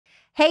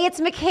Hey,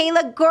 it's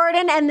Michaela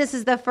Gordon, and this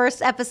is the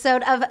first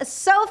episode of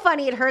So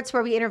Funny It Hurts,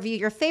 where we interview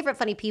your favorite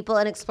funny people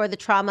and explore the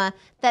trauma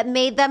that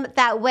made them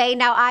that way.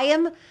 Now, I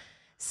am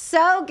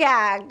so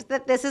gagged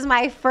that this is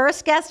my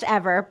first guest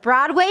ever.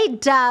 Broadway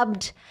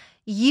dubbed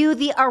you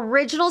the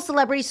original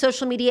celebrity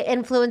social media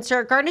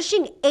influencer,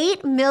 garnishing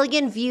 8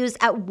 million views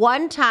at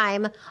one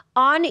time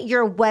on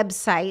your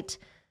website.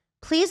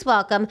 Please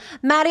welcome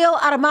Mario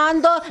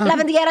Armando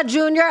Lavandiera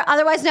Jr.,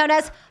 otherwise known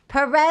as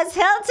Perez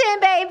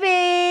Hilton,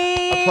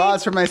 baby.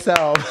 Applause for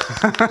myself.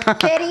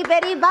 Bitty,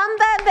 bitty,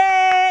 bumba,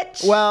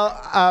 bitch.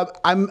 Well,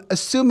 I'm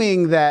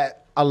assuming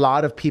that a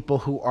lot of people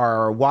who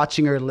are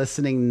watching or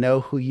listening know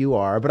who you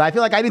are, but I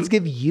feel like I need to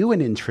give you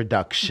an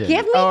introduction.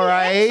 Give me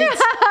the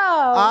intro.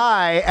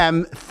 I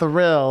am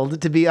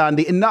thrilled to be on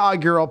the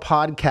inaugural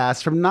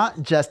podcast from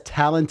not just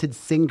talented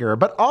singer,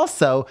 but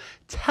also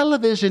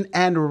television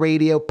and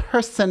radio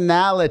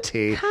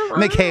personality,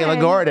 Michaela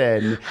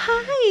Gordon.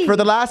 Hi. For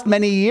the last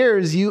many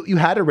years, you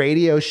had a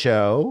radio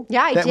show.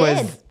 Yeah, I did.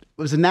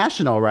 It was a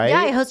national, right?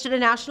 Yeah, I hosted a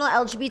national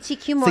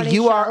LGBTQ morning show. So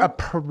you are a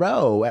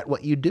pro at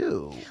what you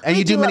do. And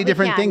you do many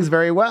different things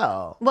very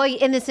well. Well,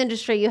 in this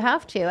industry, you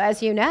have to,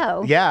 as you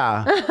know.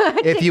 Yeah.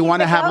 If you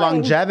want to have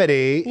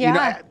longevity, yeah. You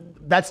know,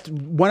 that's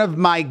one of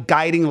my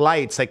guiding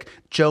lights, like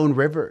Joan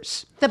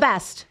Rivers. The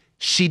best.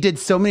 She did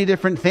so many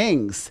different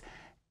things.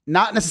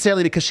 Not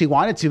necessarily because she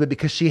wanted to, but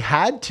because she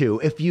had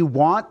to. If you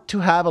want to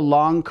have a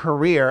long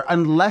career,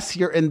 unless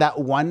you're in that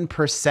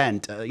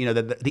 1%,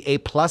 the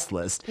A+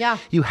 list, yeah.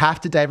 You have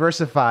to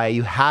diversify.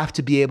 You have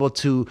to be able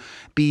to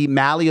be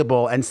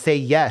malleable and say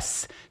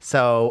yes.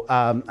 So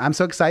I'm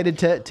so excited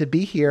to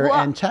be here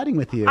and chatting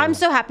with you. I'm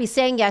so happy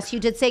saying yes. You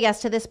did say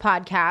yes to this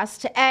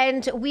podcast.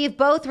 And we've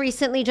both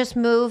recently just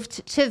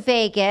moved to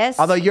Vegas.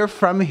 Although you're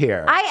from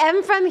here. I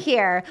am from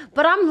here,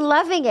 but I'm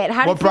loving it.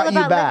 How do you feel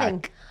about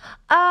living?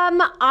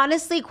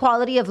 Honestly,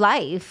 quality of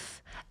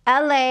life.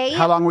 LA.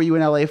 How long were you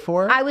in LA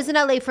for? I was in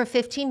LA for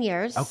 15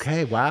 years.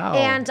 Okay, wow.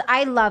 And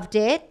I loved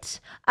it.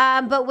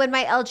 But when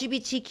my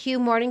LGBTQ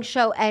morning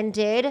show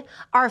ended,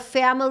 our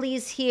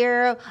family's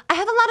here. I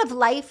have a lot of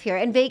life here.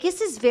 And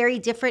Vegas is very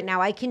different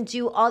now. I can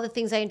do all the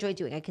things I enjoy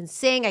doing. I can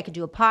sing. I can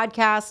do a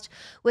podcast,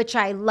 which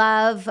I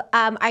love.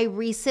 I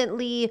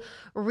recently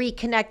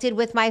reconnected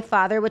with my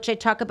father, which I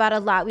talk about a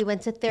lot. We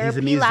went to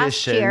therapy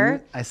last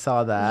year. I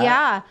saw that.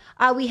 Yeah.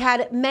 We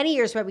had many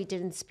years where we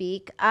didn't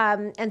speak.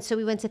 And so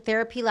we went to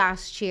therapy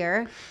last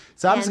year.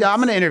 So I'm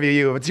going to interview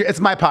you. It's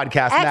my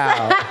podcast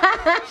now.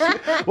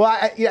 Well,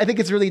 I think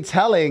it's really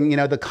telling,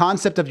 the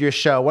concept of your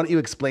show. Why don't you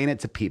explain it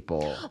to people?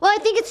 Well, I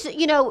think it's,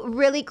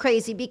 really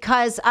crazy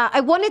because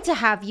I wanted to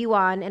have you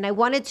on and I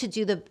wanted to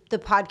do the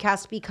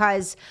podcast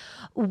because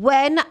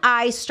when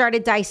I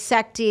started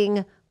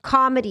dissecting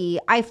comedy,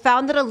 I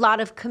found that a lot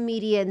of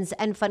comedians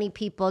and funny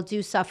people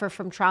do suffer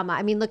from trauma.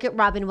 I mean, look at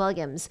Robin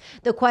Williams.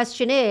 The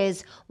question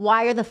is,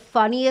 why are the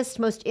funniest,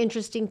 most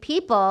interesting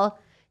people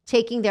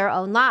taking their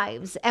own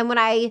lives? And when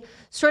I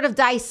sort of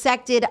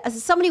dissected,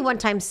 somebody one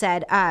time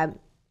said,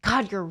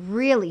 God, you're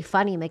really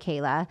funny,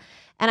 Michaela.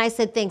 And I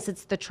said, thanks,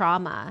 it's the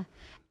trauma.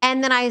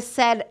 And then I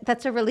said,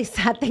 that's a really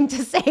sad thing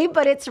to say,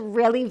 but it's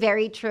really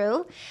very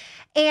true.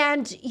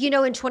 And,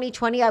 in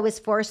 2020, I was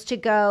forced to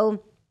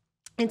go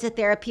into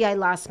therapy. I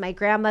lost my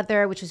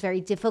grandmother, which was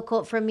very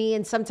difficult for me.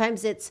 And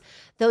sometimes it's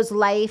those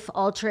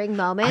life-altering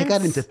moments. I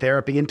got into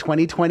therapy in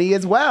 2020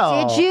 as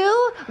well. Did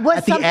you?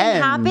 Was something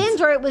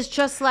happened, or it was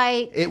just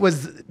like... It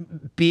was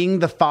being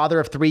the father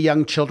of 3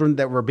 young children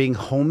that were being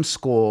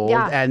homeschooled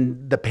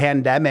and the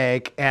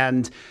pandemic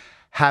and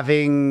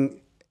having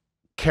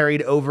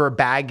carried over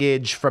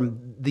baggage from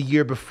the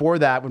year before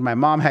that when my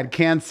mom had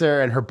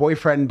cancer and her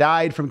boyfriend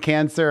died from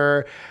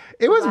cancer.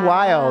 It was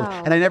wild.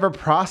 And I never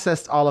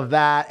processed all of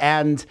that.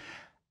 And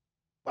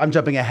I'm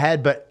jumping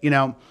ahead, but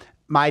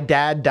my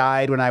dad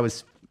died when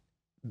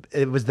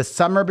it was the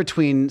summer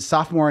between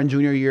sophomore and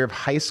junior year of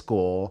high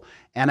school.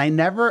 And I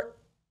never,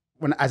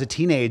 as a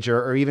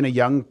teenager or even a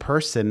young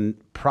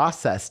person,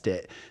 processed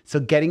it.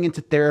 So getting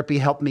into therapy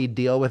helped me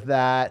deal with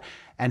that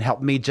and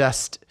helped me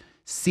just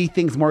see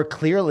things more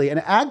clearly.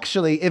 And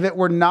actually, if it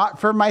were not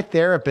for my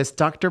therapist,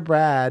 Dr.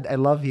 Brad, I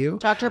love you.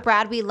 Dr.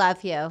 Brad, we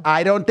love you.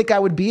 I don't think I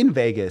would be in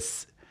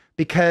Vegas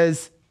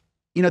because,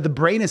 the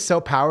brain is so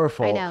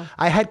powerful. I know.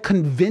 I had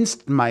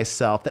convinced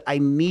myself that I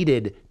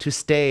needed to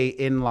stay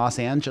in Los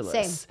Angeles.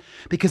 Same.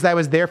 Because I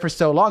was there for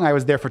so long. I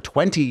was there for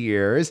 20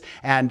 years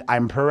and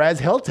I'm Perez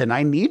Hilton.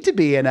 I need to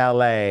be in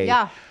LA.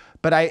 Yeah.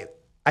 But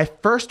I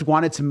first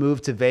wanted to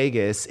move to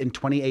Vegas in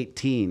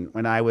 2018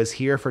 when I was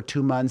here for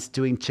 2 months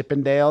doing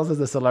Chippendales as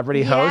a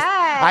celebrity host.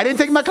 I didn't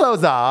take my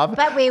clothes off.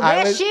 But we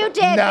wish you did,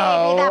 baby.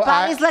 That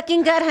body's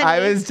looking good, honey. I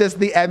was just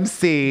the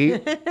MC.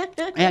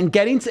 And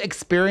getting to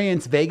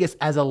experience Vegas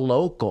as a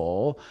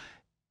local,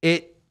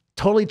 it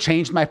totally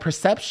changed my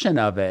perception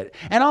of it.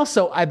 And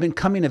also, I've been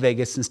coming to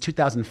Vegas since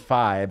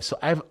 2005, so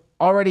I've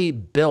already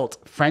built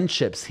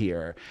friendships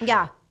here.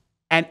 Yeah.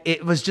 And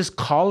it was just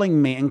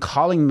calling me,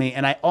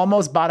 and I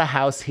almost bought a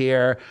house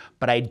here,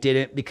 but I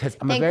didn't because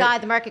I'm Thank God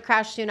the market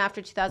crashed soon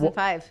after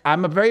 2005.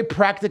 I'm a very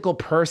practical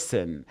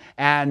person,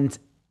 and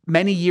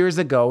many years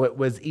ago, it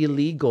was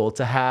illegal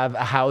to have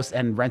a house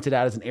and rent it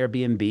out as an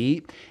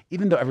Airbnb,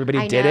 even though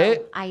everybody did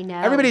it. I know.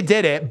 Everybody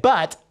did it,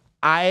 but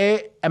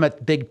I am a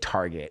big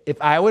target.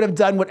 If I would have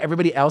done what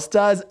everybody else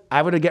does,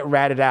 I would have get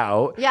ratted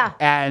out. Yeah.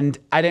 And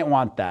I didn't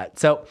want that.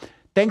 So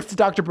thanks to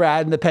Dr.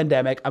 Brad and the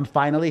pandemic, I'm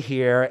finally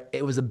here.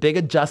 It was a big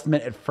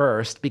adjustment at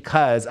first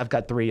because I've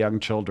got 3 young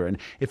children.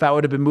 If I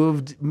would have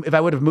moved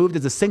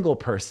as a single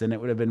person,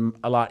 it would have been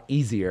a lot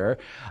easier.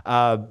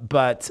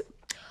 But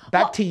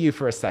back to you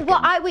for a second.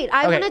 Well, I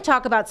want to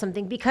talk about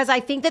something because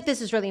I think that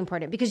this is really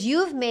important because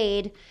you've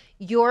made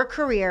your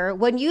career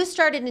when you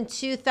started in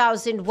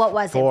 2000, what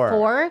was it?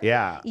 4?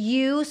 Yeah.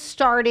 You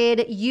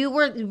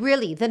were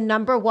really the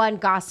 #1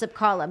 gossip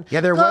column. Yeah,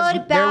 there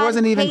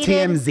wasn't even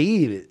hated,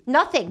 TMZ.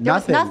 Nothing. There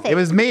was nothing. It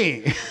was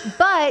me.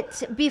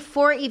 But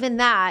before even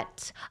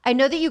that, I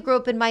know that you grew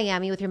up in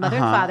Miami with your mother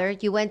and father.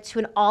 You went to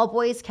an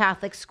all-boys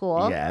Catholic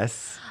school.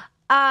 Yes.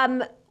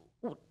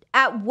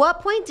 At what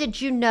point did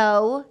you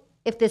know,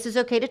 if this is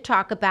okay to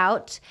talk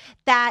about,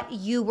 that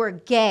you were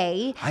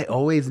gay? I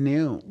always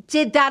knew.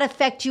 Did that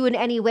affect you in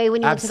any way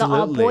when you went to the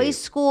all-boys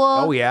school?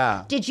 Oh,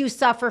 yeah. Did you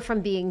suffer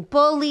from being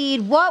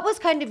bullied? What was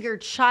kind of your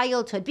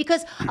childhood?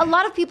 Because a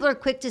lot of people are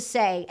quick to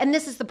say, and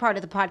this is the part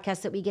of the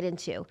podcast that we get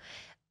into,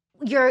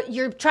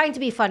 you're trying to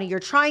be funny, you're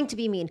trying to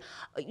be mean,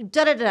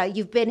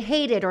 you've been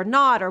hated or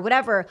not or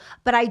whatever.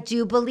 But I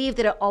do believe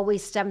that it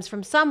always stems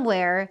from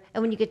somewhere.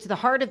 And when you get to the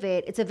heart of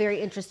it, it's a very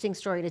interesting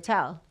story to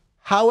tell.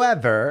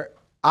 However,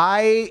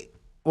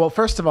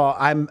 first of all,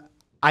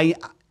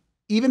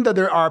 even though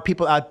there are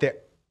people out there,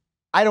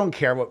 I don't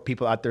care what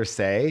people out there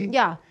say.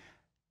 Yeah.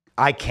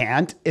 I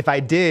can't. If I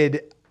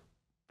did,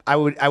 I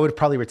would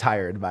probably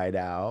retired by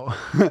now.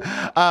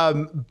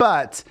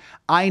 But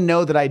I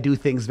know that I do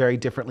things very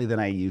differently than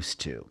I used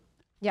to.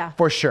 Yeah.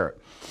 For sure.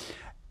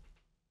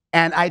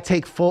 And I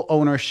take full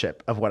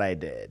ownership of what I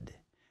did.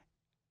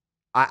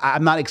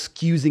 I'm not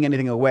excusing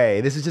anything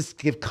away. This is just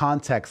to give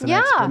context and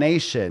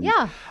explanation.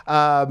 Yeah.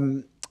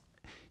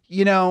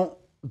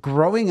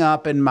 Growing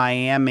up in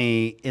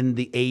Miami in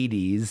the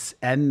 80s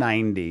and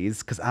 90s,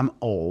 because I'm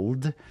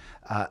old,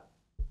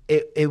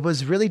 it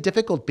was really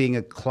difficult being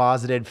a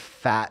closeted,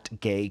 fat,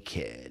 gay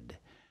kid.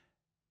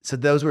 So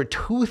those were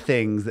 2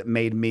 things that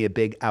made me a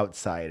big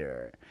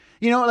outsider.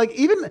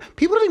 Even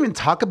people don't even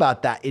talk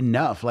about that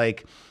enough.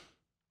 Like,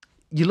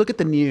 you look at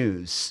the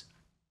news,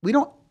 we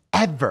don't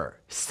ever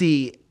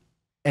see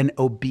an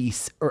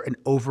obese or an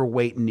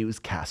overweight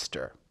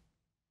newscaster.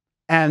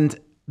 And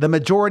the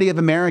majority of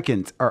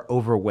Americans are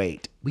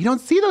overweight. We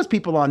don't see those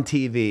people on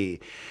TV.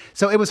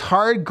 So it was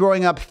hard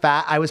growing up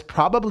fat. I was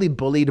probably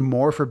bullied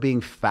more for being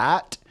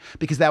fat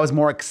because that was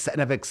more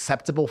an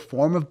acceptable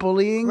form of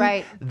bullying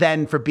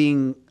than for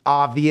being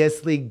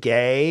obviously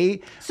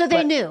gay. So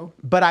they knew.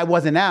 But I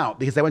wasn't out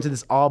because I went to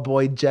this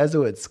all-boy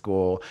Jesuit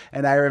school.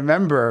 And I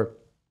remember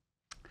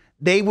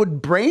they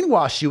would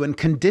brainwash you and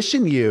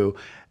condition you.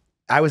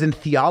 I was in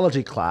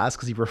theology class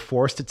because you were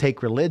forced to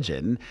take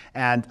religion.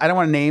 And I don't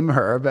want to name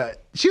her,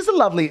 but she's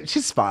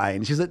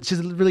fine. She's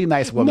a really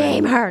nice woman.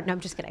 Name her. No, I'm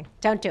just kidding.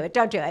 Don't do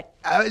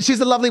it. She's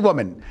a lovely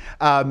woman.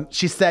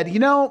 She said,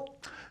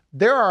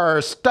 there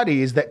are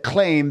studies that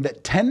claim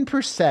that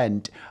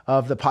 10%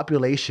 of the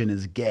population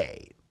is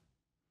gay.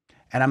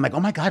 And I'm like,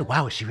 oh my God,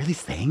 wow, is she really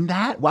saying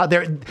that? Wow,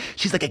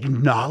 she's like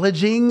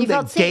acknowledging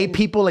that gay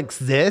people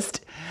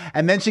exist.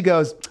 And then she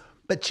goes,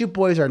 but you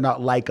boys are not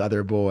like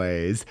other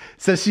boys.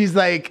 So she's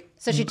like...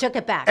 So she took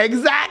it back.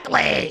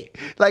 Exactly.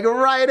 Like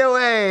right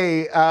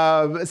away.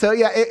 So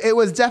yeah, it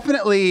was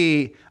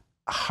definitely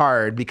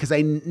hard because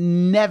I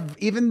never,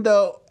 even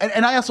though...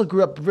 And I also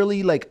grew up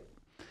really like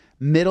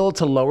middle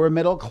to lower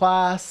middle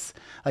class.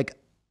 Like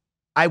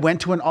I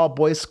went to an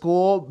all-boys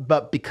school,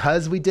 but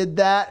because we did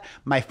that,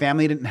 my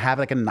family didn't have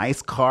like a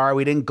nice car.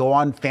 We didn't go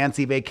on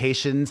fancy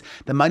vacations.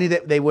 The money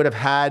that they would have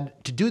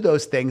had to do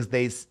those things,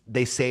 they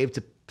saved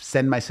to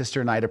send my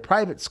sister and I to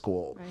private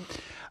school.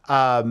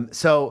 Right.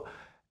 So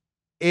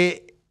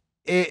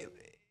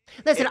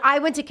Listen, I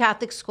went to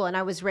Catholic school and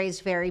I was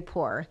raised very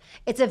poor.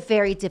 It's a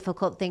very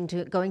difficult thing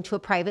going to a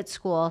private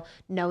school,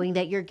 knowing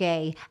that you're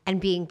gay and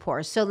being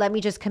poor. So let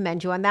me just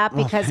commend you on that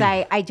because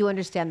I do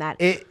understand that.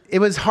 It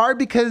was hard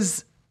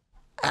because,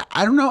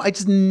 I don't know, I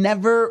just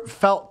never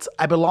felt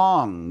I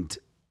belonged,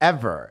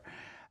 ever.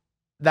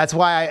 That's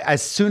why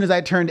as soon as I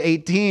turned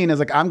 18, I was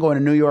like, I'm going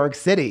to New York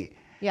City.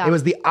 Yeah. It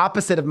was the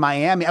opposite of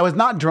Miami. I was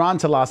not drawn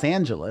to Los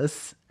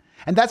Angeles.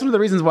 And that's one of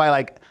the reasons why,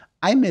 like,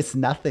 I miss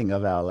nothing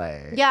of LA.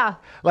 Yeah.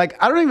 Like,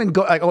 I don't even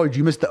go, like, oh, did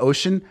you miss the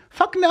ocean?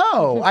 Fuck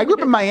no. I grew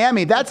up in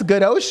Miami. That's a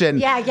good ocean.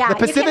 Yeah. The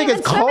Pacific is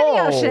cold. In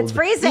the ocean. It's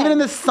freezing. Even in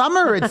the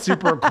summer, it's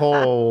super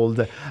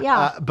cold.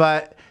 Yeah.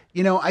 But,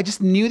 I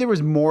just knew there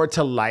was more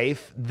to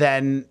life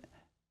than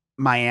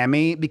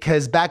Miami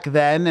because back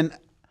then, and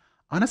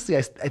honestly,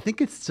 I think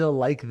it's still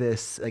like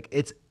this. Like,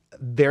 it's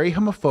very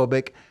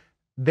homophobic,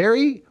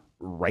 very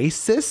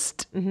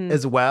racist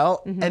as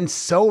well. And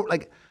so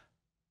like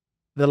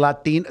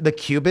the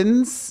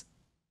Cubans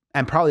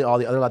and probably all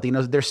the other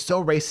Latinos, they're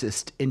so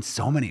racist in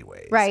so many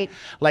ways. Right.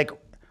 Like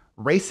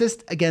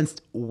racist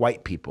against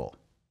white people.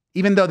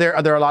 even though there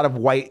are a lot of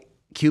white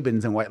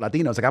Cubans and white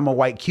Latinos, like I'm a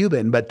white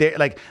Cuban, but they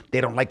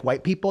don't like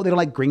white people. They don't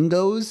like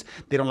gringos.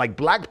 They don't like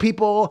black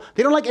people.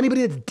 They don't like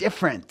anybody that's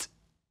different.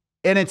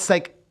 And it's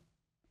like,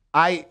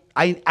 I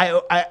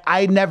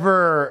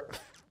never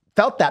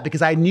felt that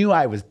because I knew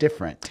I was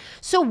different.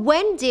 So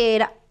when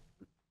did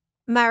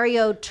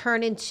Mario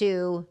turn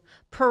into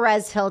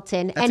Perez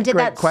Hilton? That's and a did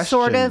great that question.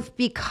 sort of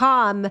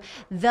become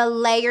the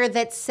layer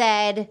that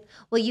said,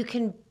 well, you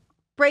can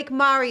break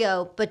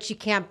Mario, but you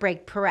can't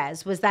break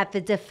Perez? Was that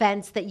the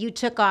defense that you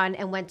took on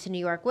and went to New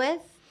York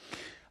with?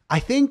 I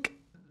think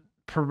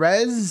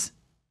Perez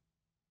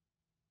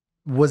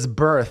was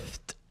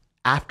birthed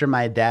after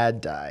my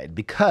dad died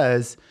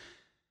because,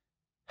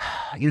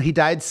 he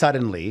died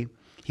suddenly.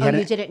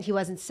 He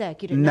wasn't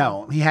sick. You didn't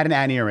know. No, he had an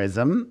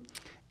aneurysm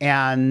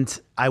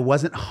and I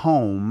wasn't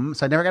home.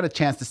 So I never got a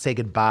chance to say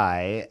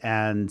goodbye.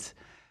 And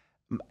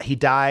he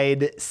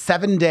died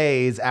 7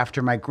 days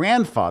after my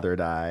grandfather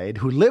died,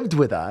 who lived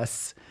with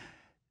us,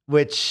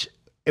 which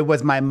it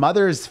was my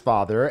mother's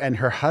father and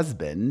her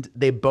husband.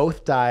 They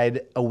both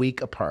died a week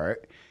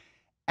apart.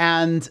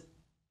 And,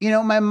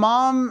 my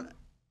mom,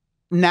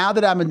 now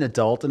that I'm an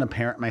adult and a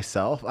parent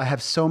myself, I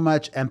have so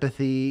much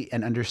empathy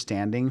and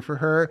understanding for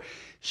her.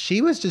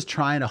 She was just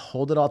trying to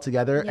hold it all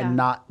together and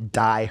not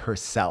die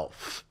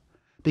herself.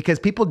 Because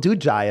people do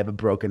die of a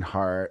broken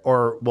heart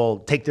or will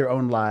take their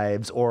own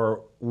lives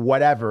or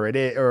whatever it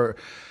is. Or,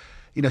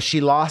 she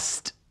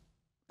lost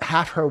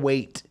half her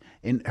weight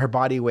in her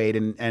body weight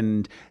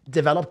and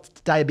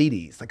developed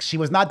diabetes. Like she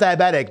was not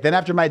diabetic. Then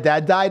after my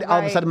dad died, all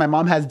of a sudden my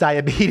mom has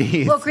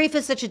diabetes. Well, grief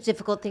is such a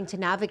difficult thing to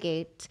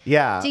navigate.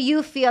 Yeah. Do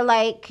you feel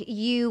like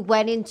you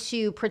went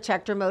into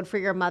protector mode for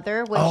your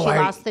mother when she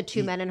lost the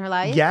two men in her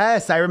life?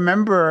 Yes, I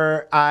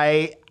remember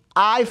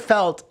I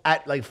felt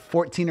at like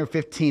 14 or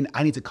 15,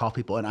 I need to call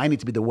people and I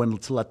need to be the one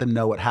to let them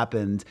know what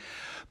happened.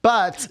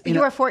 But you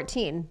were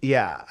 14.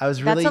 Yeah, I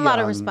was really That's a lot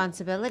young. of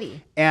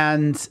responsibility.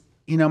 And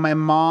my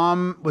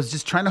mom was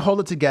just trying to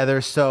hold it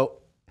together. So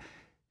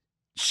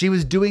she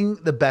was doing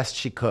the best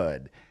she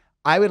could.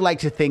 I would like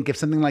to think if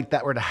something like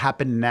that were to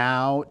happen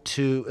now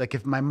like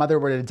if my mother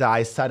were to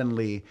die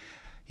suddenly,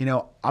 I'm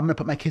going to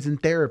put my kids in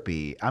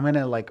therapy. I'm going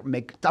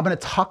to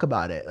talk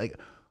about it. Like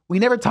we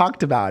never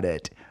talked about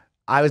it.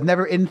 I was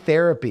never in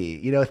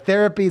therapy.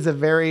 Therapy is a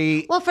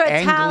very for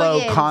Anglo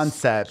Italians,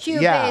 concept.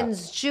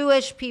 Cubans,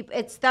 Jewish people,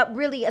 it's that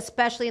really,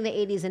 especially in the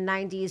 80s and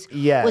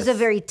 90s, was a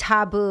very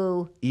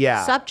taboo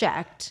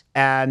subject.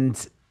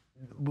 And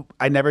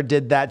I never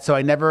did that. So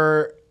I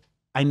never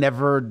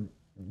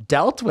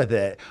dealt with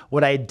it.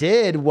 What I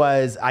did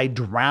was I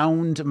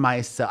drowned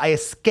myself. I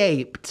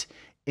escaped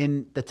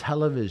in the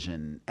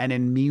television and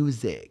in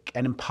music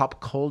and in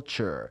pop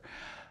culture.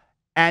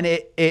 And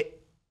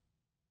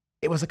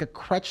it was like a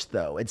crutch,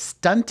 though. It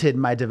stunted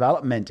my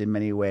development in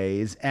many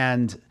ways.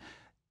 And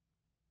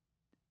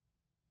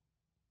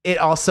it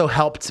also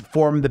helped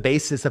form the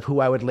basis of who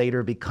I would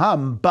later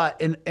become. But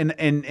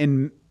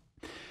in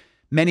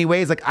many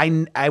ways, like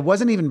I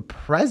wasn't even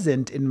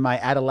present in my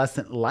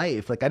adolescent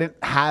life. Like I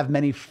didn't have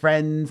many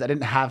friends. I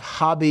didn't have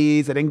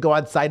hobbies. I didn't go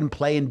outside and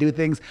play and do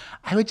things.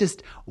 I would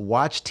just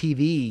watch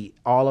TV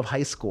all of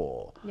high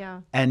school.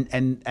 Yeah.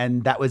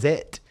 And that was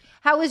it.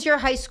 How was your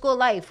high school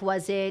life?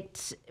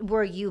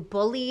 Were you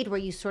bullied? Were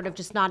you sort of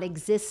just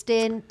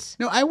non-existent?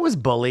 No, I was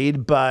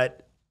bullied,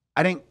 but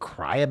I didn't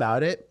cry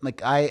about it.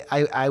 Like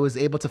I was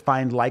able to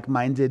find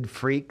like-minded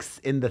freaks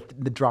in the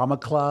drama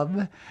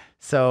club.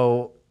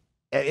 So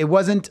it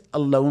wasn't a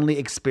lonely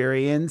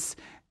experience.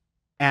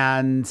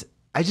 And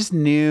I just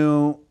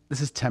knew this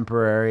is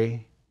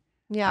temporary.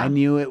 Yeah. I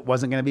knew it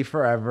wasn't going to be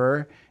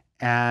forever.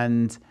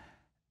 And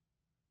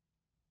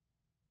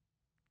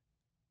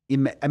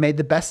I made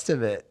the best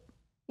of it.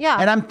 Yeah.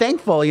 And I'm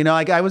thankful,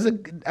 like I was a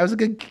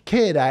good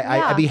kid.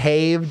 I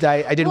behaved.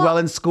 I did well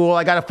in school.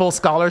 I got a full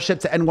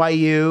scholarship to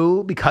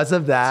NYU because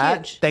of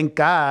that. Huge. Thank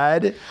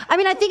God. I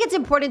mean, I think it's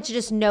important to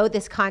just know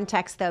this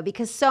context though,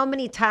 because so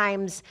many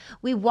times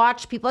we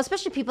watch people,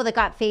 especially people that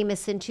got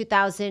famous in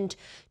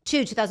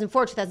 2002,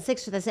 2004,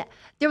 2006, 2007.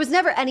 There was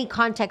never any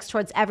context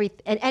towards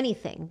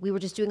anything. We were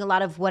just doing a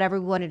lot of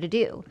whatever we wanted to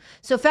do.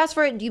 So fast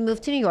forward, you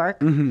moved to New York.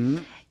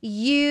 Mm-hmm.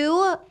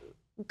 You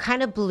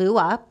kind of blew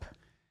up.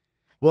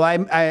 Well,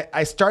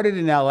 I started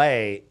in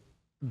LA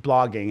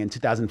blogging in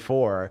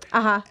 2004.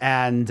 Uh-huh.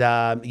 And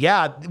what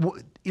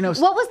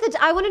was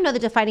I want to know the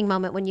defining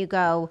moment when you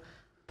go,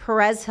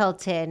 Perez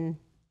Hilton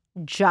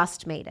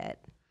just made it.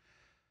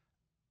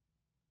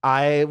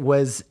 I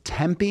was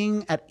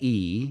temping at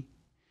E.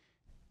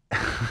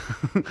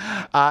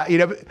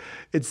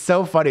 It's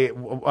so funny.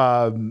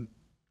 So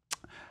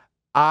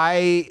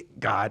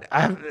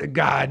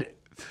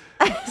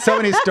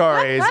many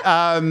stories.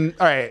 All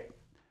right.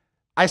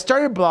 I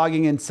started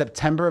blogging in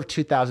September of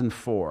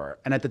 2004.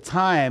 And at the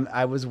time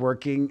I was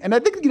working, and I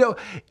think,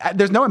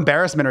 there's no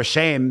embarrassment or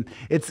shame.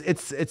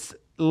 It's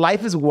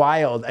life is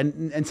wild.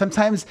 And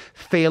sometimes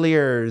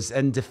failures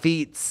and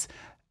defeats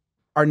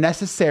are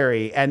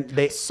necessary, and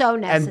so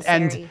necessary.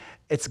 And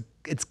it's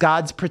it's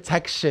God's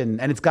protection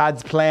and it's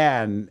God's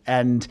plan.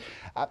 And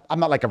I'm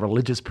not like a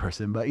religious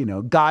person, but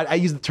God, I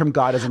use the term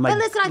God as in like but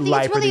listen, I think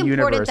life it's really or the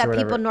important universe that or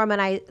people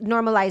whatever.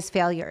 normalize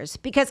failures,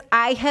 because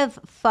I have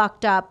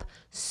fucked up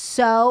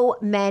so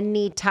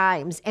many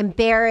times,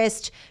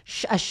 embarrassed,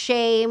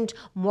 ashamed,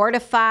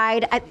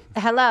 mortified.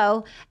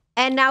 Hello.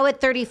 And now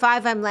at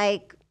 35, I'm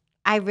like,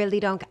 I really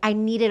don't. I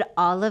needed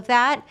all of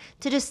that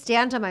to just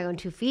stand on my own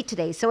 2 feet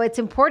today. So it's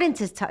important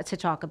to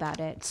talk about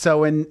it.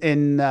 So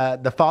in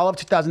the fall of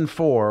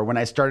 2004, when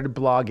I started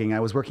blogging, I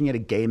was working at a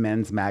gay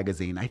men's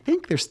magazine. I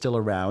think they're still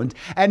around.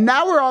 And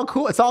now we're all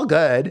cool. It's all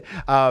good.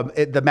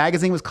 The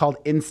magazine was called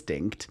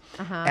Instinct.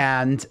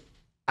 And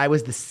I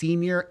was the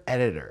senior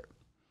editor.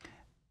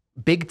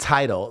 Big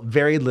title,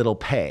 very little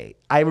pay.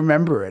 I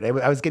remember it.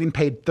 I was getting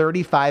paid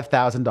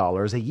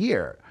 $35,000 a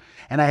year.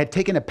 And I had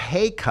taken a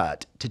pay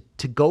cut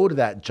to go to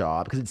that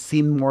job because it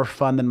seemed more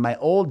fun than my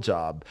old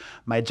job.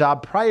 My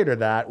job prior to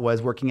that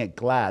was working at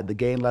GLAAD, the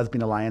Gay and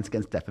Lesbian Alliance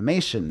Against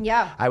Defamation.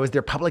 Yeah. I was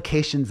their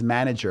publications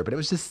manager, but it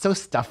was just so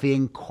stuffy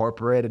and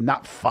corporate and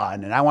not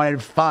fun. And I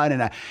wanted fun.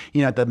 And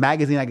at the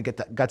magazine, I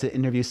got to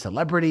interview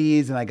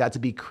celebrities and I got to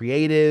be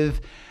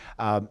creative.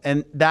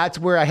 And that's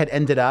where I had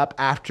ended up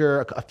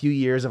after a few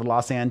years of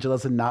Los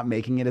Angeles and not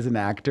making it as an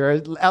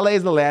actor. LA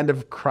is the land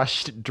of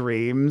crushed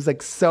dreams.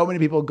 Like so many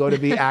people go to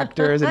be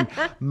actors and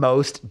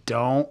most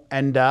don't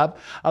end up.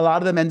 A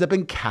lot of them end up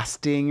in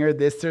casting or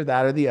this or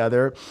that or the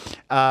other.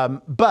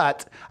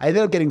 But I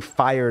ended up getting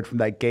fired from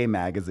that gay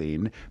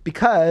magazine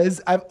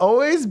because I've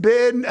always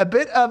been a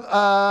bit of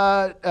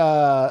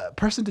a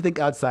person to think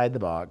outside the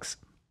box.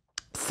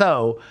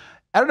 So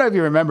I don't know if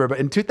you remember, but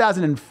in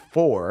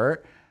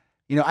 2004,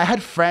 I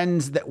had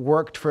friends that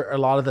worked for a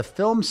lot of the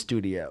film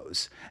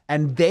studios,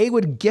 and they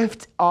would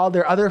gift all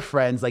their other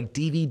friends like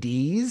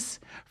DVDs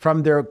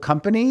from their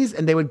companies,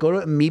 and they would go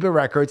to Amoeba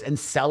Records and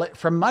sell it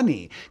for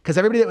money. Because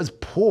everybody that was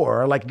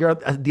poor, like you're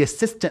at the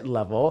assistant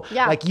level,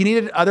 like you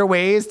needed other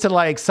ways to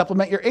like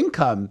supplement your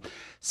income.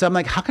 So I'm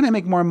like, how can I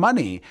make more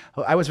money?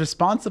 I was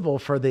responsible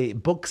for the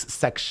books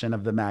section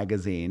of the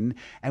magazine,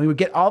 and we would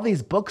get all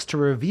these books to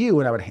review,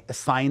 and I would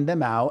assign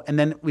them out, and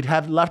then we'd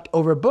have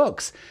leftover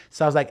books.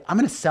 So I was like, I'm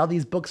going to sell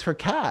these books for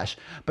cash.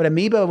 But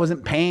Amoeba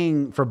wasn't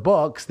paying for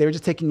books. They were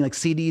just taking like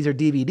CDs or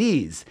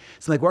DVDs.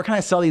 So I'm like, where can I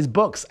sell these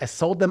books? I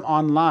sold them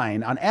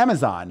online on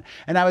Amazon.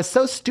 And I was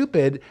so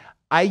stupid,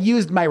 I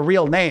used my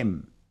real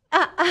name.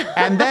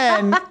 And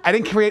then I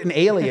didn't create an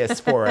alias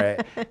for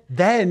it.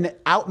 Then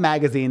Out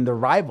Magazine, the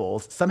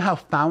rivals, somehow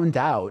found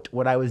out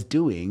what I was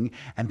doing,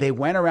 and they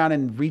went around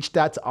and reached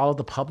out to all of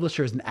the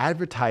publishers and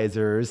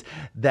advertisers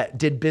that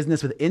did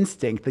business with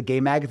Instinct, the gay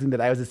magazine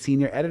that I was a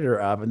senior editor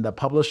of. And the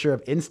publisher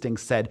of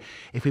Instinct said,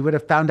 if we would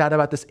have found out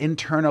about this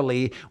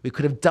internally, we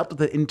could have dealt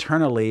with it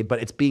internally,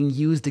 but it's being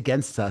used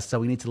against us, so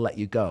we need to let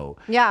you go.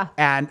 Yeah.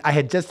 And I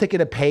had just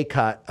taken a pay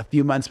cut a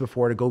few months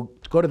before to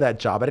go to that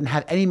job. I didn't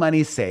have any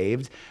money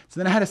saved. So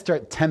then I had to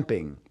start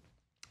temping.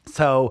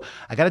 So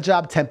I got a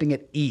job temping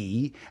at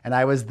E, and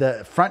I was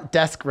the front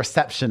desk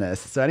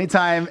receptionist. So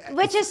anytime...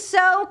 Which is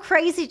so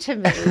crazy to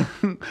me.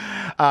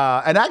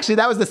 And actually,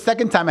 that was the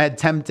second time I had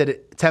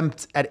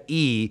temped at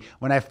E.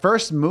 When I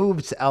first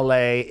moved to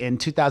LA in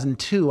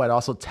 2002, I'd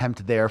also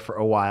temped there for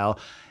a while,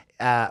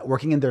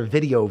 working in their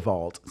video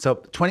vault. So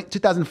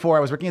 2004, I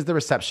was working as the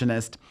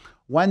receptionist.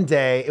 One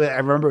day, I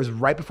remember it was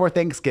right before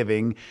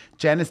Thanksgiving,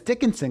 Janice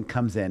Dickinson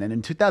comes in. And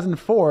in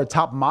 2004,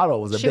 Top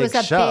Model was a big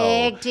show. She was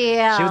a big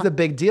deal. She was a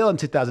big deal in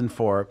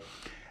 2004.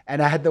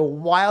 And I had the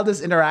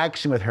wildest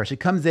interaction with her. She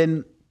comes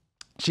in,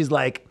 she's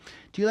like,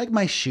 do you like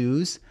my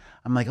shoes?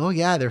 I'm like, oh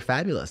yeah, they're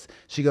fabulous.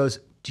 She goes,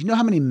 do you know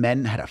how many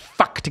men had to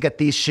fuck to get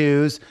these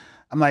shoes?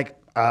 I'm like,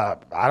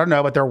 I don't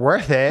know, but they're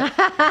worth it.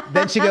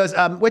 Then she goes,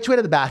 which way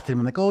to the bathroom?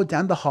 I'm like, oh,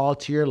 down the hall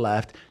to your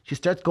left. She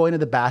starts going to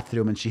the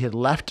bathroom, and she had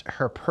left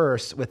her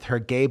purse with her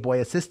gay boy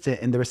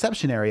assistant in the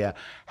reception area.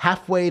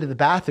 Halfway to the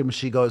bathroom,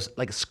 she goes,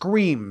 like,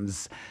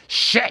 screams,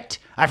 shit,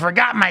 I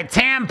forgot my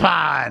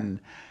tampon.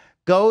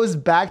 Goes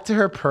back to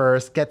her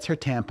purse, gets her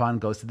tampon,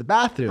 goes to the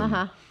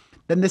bathroom.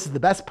 Then this is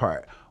the best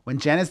part. When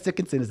Janice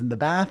Dickinson is in the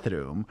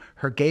bathroom,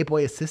 her gay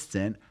boy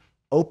assistant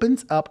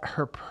opens up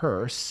her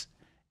purse,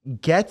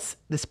 gets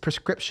this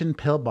prescription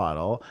pill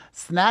bottle,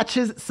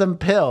 snatches some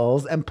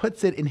pills, and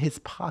puts it in his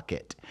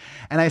pocket.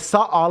 And I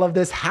saw all of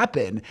this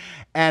happen.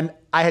 And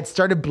I had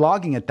started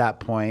blogging at that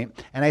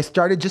point, and I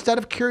started just out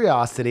of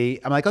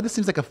curiosity. I'm like, oh, this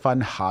seems like a fun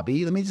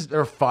hobby.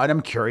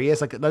 I'm curious.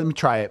 Like, let me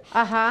try it.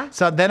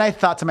 So then I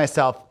thought to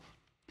myself,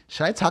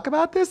 should I talk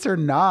about this or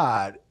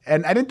not?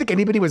 And I didn't think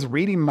anybody was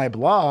reading my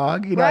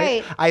blog.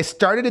 Right. I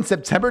started in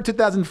September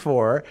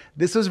 2004.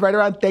 This was right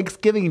around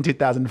Thanksgiving in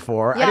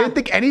 2004. Yeah. I didn't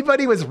think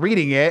anybody was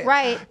reading it.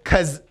 Right.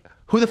 Because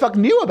who the fuck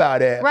knew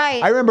about it?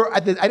 Right. I remember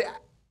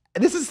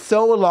this is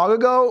so long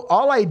ago.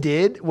 All I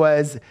did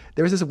was,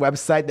 there was this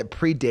website that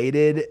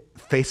predated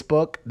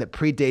Facebook, that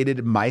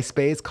predated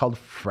MySpace, called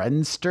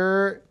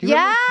Friendster. Do you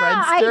remember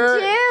Friendster?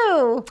 I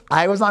do.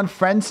 I was on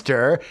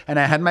Friendster, and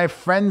I had my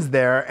friends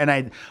there, and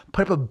I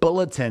put up a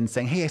bulletin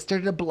saying, hey, I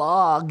started a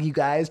blog, you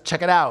guys,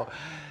 check it out.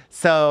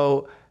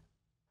 So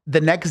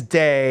the next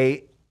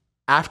day,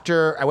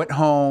 after I went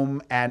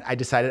home and I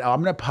decided,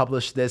 I'm going to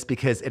publish this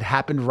because it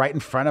happened right in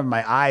front of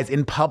my eyes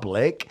in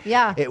public.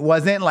 Yeah. It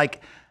wasn't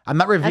like, I'm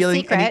not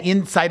revealing any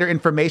insider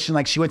information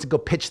like she went to go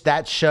pitch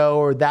that show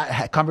or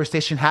that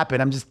conversation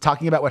happened. I'm just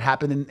talking about what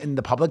happened in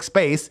the public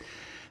space.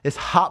 This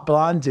hot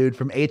blonde dude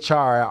from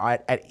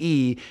HR at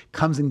E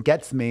comes and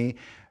gets me,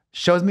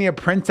 shows me a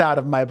printout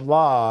of my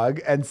blog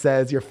and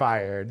says, you're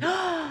fired.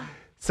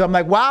 So I'm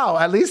like, wow,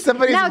 at least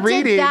somebody's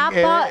reading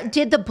it.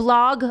 Did the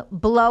blog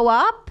blow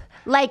up?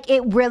 Like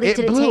it really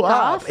didn't take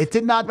off? It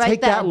did not take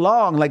that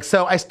long. Like,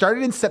 so I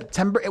started in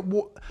September.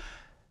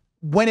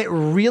 When it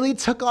really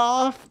took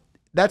off,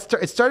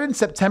 it started in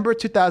September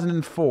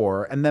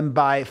 2004. And then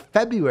by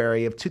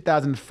February of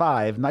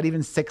 2005, not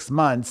even 6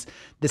 months,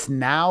 this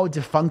now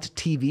defunct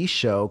TV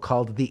show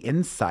called The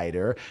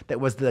Insider, that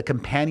was the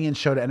companion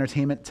show to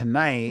Entertainment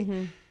Tonight,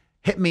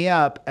 hit me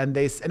up, and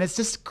it's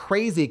just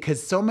crazy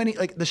because so many,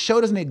 like, the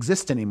show doesn't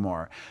exist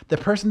anymore. The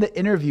person that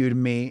interviewed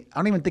me, I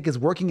don't even think is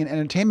working in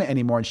entertainment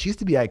anymore, and she used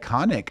to be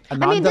iconic.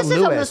 This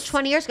is almost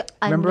 20 years ago.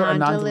 Remember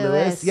Ananda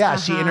Lewis? Yeah,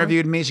 she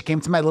interviewed me. She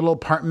came to my little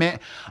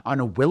apartment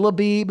on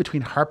Willoughby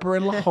between Harper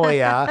and La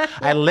Jolla.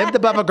 I lived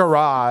above a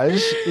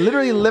garage,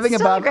 literally living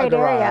above a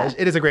garage. Area.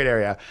 It is a great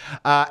area.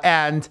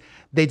 And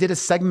they did a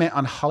segment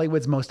on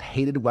Hollywood's most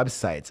hated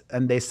websites,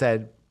 and they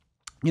said,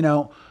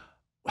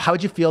 how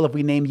would you feel if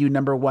we named you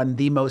number one,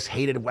 the most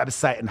hated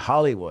website in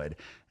Hollywood?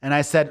 And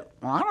I said,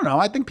 well, I don't know.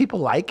 I think people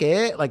like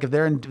it. Like if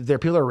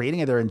people are reading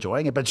it, they're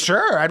enjoying it. But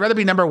sure, I'd rather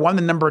be number one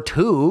than number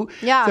two.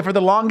 Yeah. So for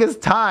the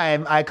longest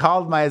time, I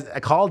called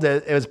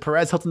it. It was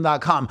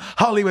PerezHilton.com,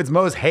 Hollywood's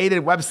most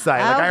hated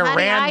website. I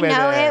ran with it. I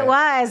know it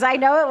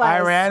was. I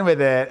ran with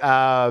it.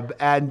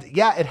 And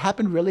yeah, it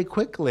happened really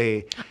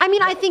quickly.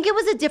 I think it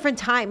was a different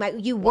time.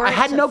 You weren't. I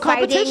had no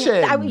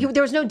competition.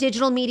 There was no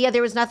digital media.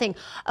 There was nothing.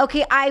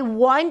 Okay, I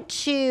want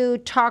to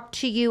talk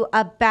to you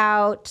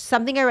about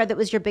something I read that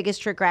was your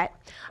biggest regret.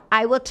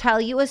 I will tell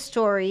you a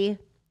story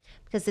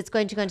because it's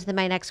going to go into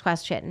my next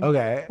question.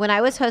 Okay. When I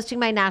was hosting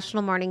my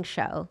national morning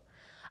show.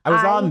 I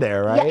was on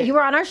there, right? Yeah, you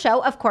were on our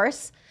show, of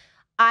course.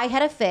 I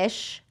had a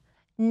fish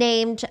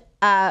named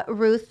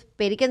Ruth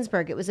Beta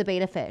Ginsburg. It was a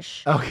beta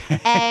fish.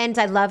 Okay. And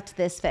I loved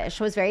this fish.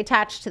 I was very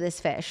attached to this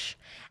fish.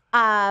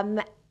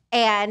 And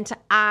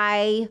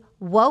I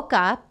woke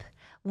up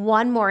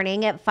one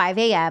morning at 5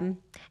 a.m.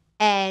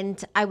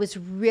 and I was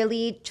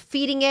really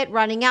feeding it,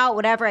 running out,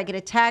 whatever. I get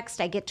a text.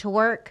 I get to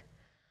work.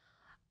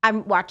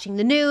 I'm watching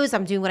the news.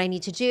 I'm doing what I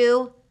need to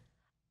do.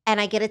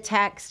 And I get a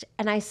text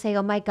and I say,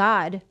 oh my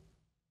God,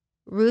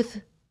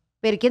 Ruth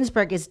Bader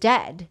Ginsburg is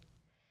dead.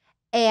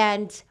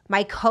 And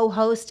my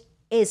co-host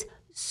is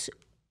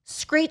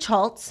Screech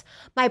Holtz.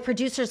 My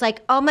producer's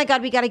like, oh my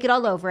God, we got to get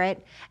all over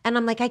it. And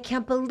I'm like, I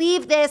can't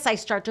believe this. I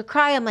start to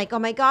cry. I'm like, oh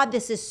my God,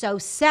 this is so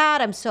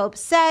sad. I'm so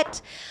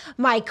upset.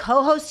 My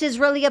co-host is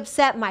really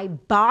upset. My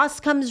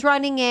boss comes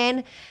running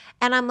in.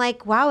 And I'm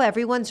like, wow,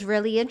 everyone's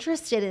really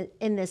interested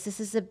in this. This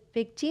is a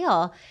big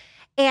deal.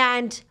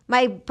 And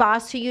my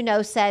boss,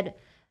 who said,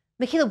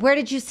 Michaela, where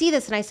did you see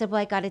this? And I said, well,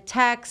 I got a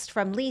text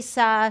from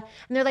Lisa.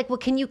 And they're like, well,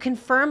 can you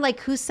confirm,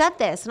 who said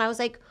this? And I was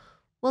like,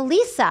 well,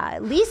 Lisa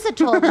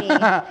told me.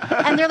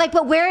 And they're like,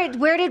 but where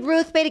did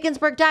Ruth Bader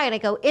Ginsburg die? And I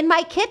go, in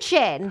my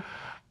kitchen.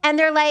 And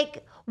they're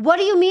like, what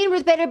do you mean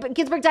Ruth Bader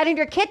Ginsburg died in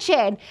your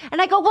kitchen?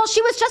 And I go, well,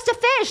 she was just a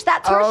fish.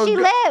 That's where she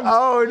lived.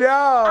 Oh, no.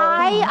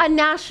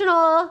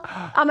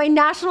 On my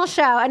national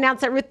show,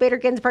 announced that Ruth Bader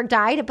Ginsburg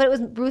died, but it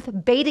was Ruth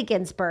Beta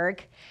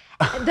Ginsburg.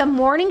 The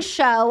morning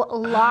show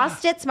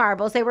lost its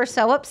marbles. They were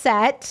so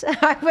upset.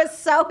 I was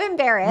so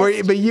embarrassed.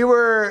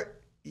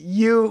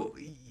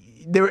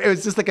 It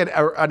was just like an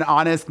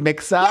honest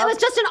mix-up? Yeah, it was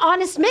just an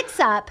honest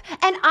mix-up.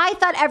 And I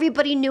thought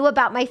everybody knew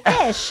about my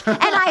fish. And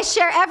I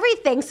share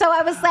everything. So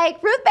I was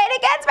like, Ruth Bader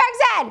Ginsburg's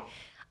dead.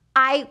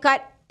 I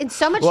got in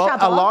so much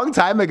trouble. A long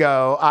time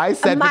ago, I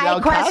said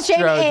Fidel Castro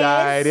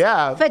died.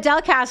 Yeah.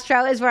 Fidel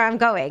Castro is where I'm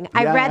going.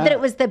 I read that it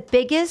was the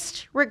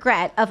biggest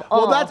regret of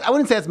all. Well, I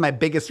wouldn't say that's my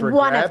biggest regret.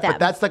 One of them. But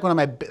that's like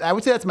I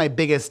would say that's my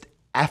biggest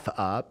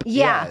F-up.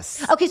 Yeah.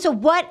 Yes. Okay, so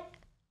what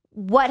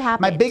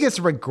happened? My biggest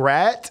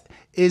regret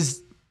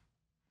is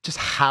just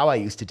how I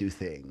used to do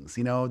things,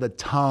 the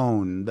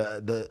tone,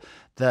 the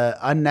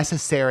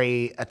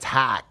unnecessary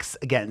attacks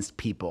against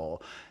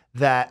people,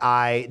 that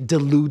I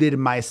deluded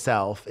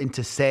myself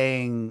into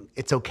saying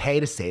it's okay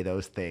to say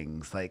those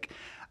things. But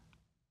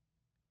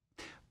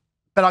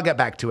I'll get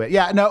back to it.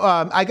 Yeah, no,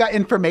 I got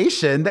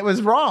information that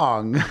was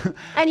wrong.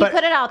 And you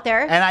put it out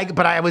there.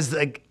 But I was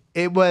like,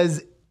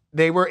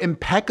 they were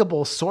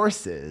impeccable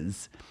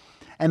sources.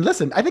 And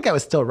listen, I think I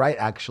was still right,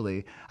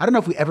 actually. I don't know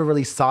if we ever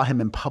really saw him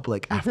in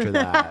public after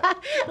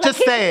that. Just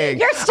saying.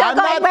 You're still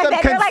going with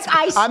it. You're like,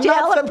 I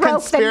still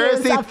broke the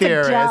news of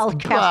Fidel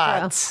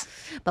Castro.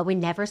 But we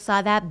never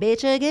saw that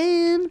bitch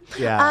again.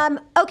 Yeah.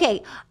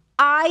 Okay.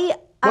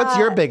 What's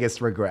your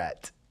biggest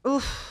regret?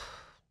 Oof.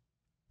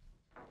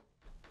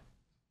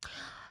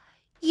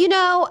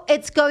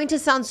 It's going to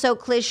sound so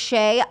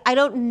cliche. I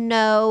don't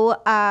know.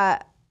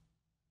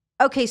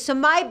 Okay, so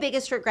my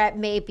biggest regret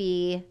may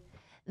be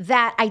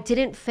that I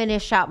didn't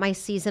finish out my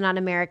season on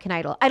American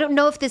Idol. I don't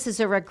know if this is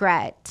a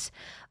regret,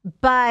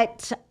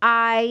 but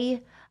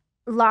I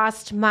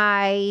lost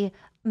my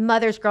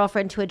mother's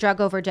girlfriend to a drug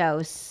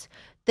overdose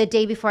the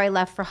day before I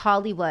left for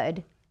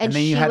Hollywood. And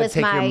then you had to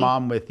take your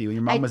mom with you.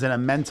 Your mom was in a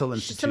mental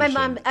institution. So my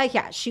mom,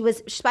 she's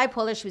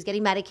bipolar. She was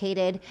getting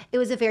medicated. It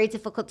was a very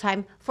difficult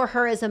time for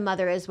her as a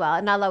mother as well.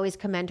 And I'll always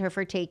commend her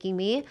for taking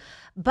me.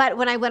 But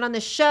when I went on the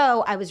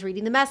show, I was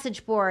reading the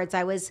message boards.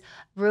 I was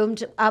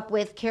roomed up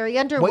with Carrie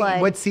Underwood.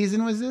 What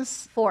season was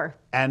this? 4.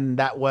 And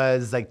that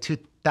was like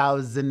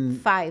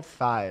 2005.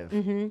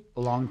 Mm-hmm. A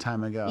long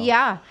time ago.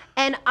 Yeah.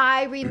 And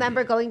I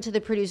remember going to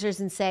the producers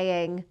and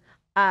saying,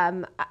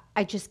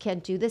 I just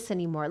can't do this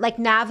anymore. Like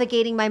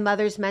navigating my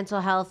mother's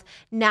mental health,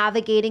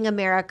 navigating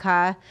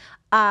America,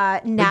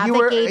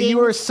 navigating. You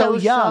were so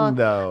young,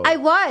 though. I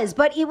was,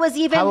 but it was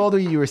even. How old were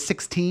you? You were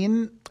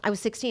 16? I was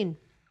 16.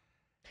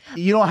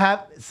 You don't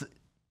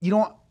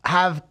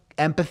have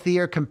empathy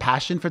or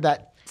compassion for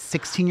that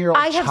 16-year-old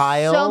child? I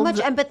have so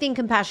much empathy and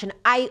compassion.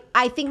 I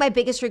think my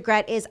biggest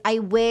regret is I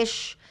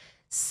wish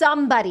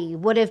somebody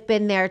would have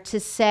been there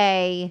to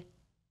say,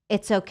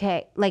 it's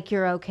okay. Like,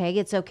 you're okay.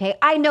 It's okay.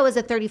 I know as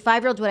a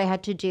 35-year-old what I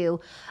had to do.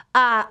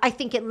 I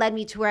think it led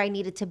me to where I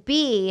needed to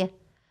be.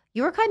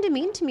 You were kind of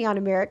mean to me on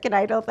American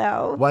Idol,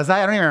 though. Was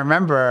I? I don't even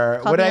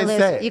remember. What did I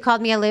say? You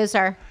called me a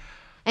loser.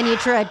 And you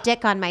drew a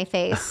dick on my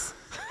face.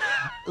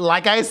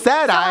 Like I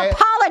said, I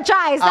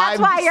apologize. That's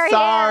why you're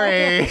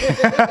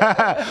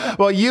here.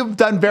 Well, you've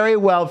done very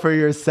well for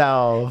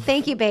yourself.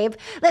 Thank you, babe.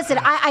 Listen,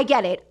 I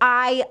get it.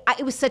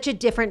 It was such a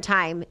different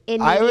time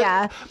in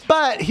media.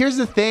 But here's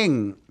the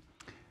thing.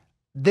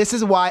 This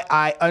is why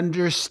I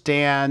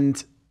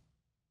understand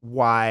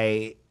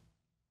why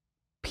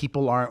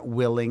people aren't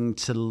willing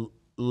to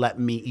let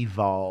me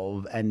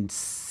evolve and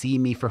see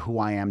me for who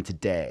I am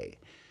today.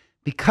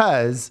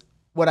 Because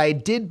what I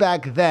did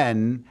back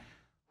then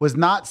was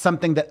not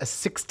something that a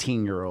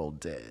 16-year-old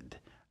did.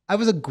 I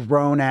was a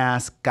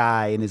grown-ass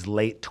guy in his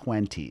late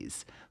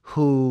 20s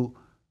who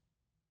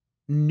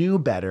knew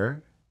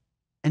better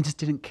and just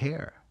didn't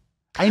care.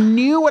 I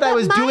knew what I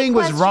was doing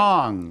was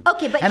wrong.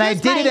 Okay, but I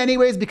did it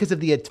anyways because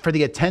of for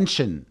the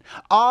attention.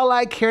 All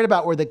I cared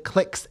about were the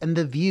clicks and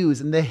the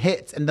views and the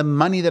hits and the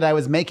money that I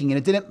was making, and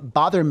it didn't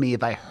bother me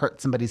if I hurt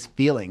somebody's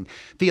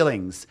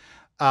feelings.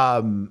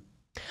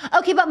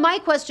 Okay, but my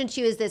question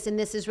to you is this, and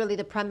this is really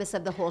the premise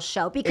of the whole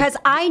show, because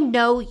I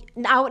know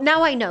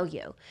now I know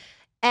you,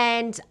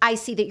 and I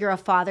see that you're a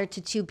father to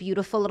 2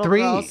 beautiful little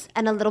girls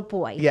and a little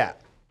boy. Yeah.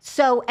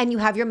 So, and you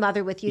have your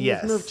mother with you. And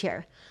yes. You've moved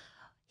here.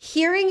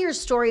 Hearing your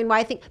story and why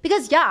I think,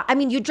 because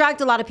you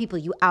dragged a lot of people.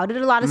 You outed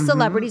a lot of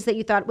celebrities that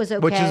you thought was okay.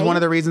 Which is one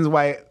of the reasons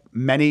why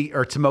many,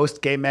 or to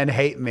most gay men,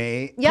 hate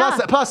me. Yeah.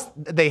 Plus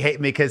they hate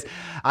me because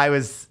I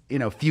was,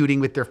 feuding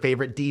with their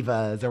favorite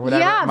divas or whatever.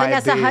 Yeah,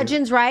 Vanessa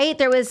Hudgens, right?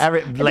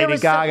 Lady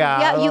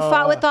Gaga. You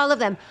fought with all of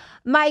them.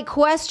 My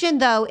question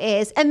though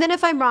is, and then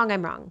if I'm wrong,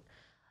 I'm wrong.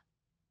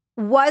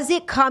 Was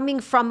it coming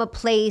from a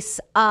place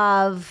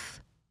of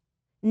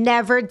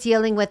never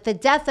dealing with the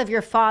death of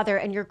your father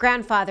and your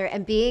grandfather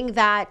and being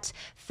that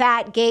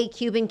fat gay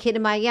Cuban kid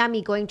in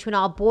Miami going to an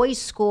all boys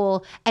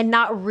school and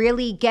not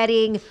really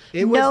getting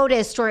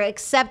noticed or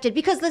accepted?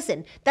 Because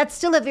listen, that's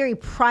still a very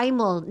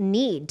primal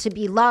need to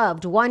be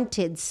loved,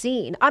 wanted,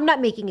 seen. I'm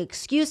not making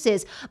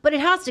excuses, but it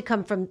has to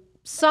come from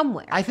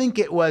somewhere. I think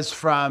it was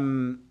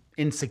from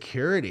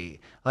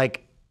insecurity.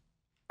 Like,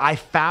 I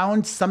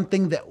found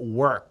something that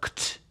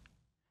worked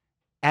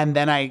and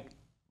then I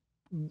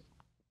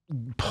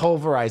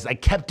pulverized. I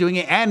kept doing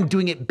it and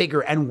doing it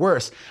bigger and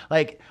worse.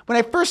 Like when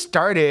I first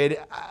started,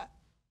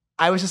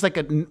 I was just like,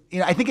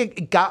 I think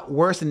it got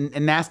worse and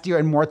nastier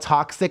and more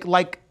toxic,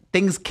 like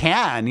things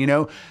can,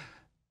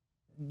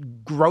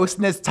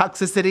 grossness,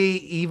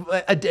 toxicity,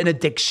 an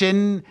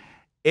addiction.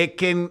 It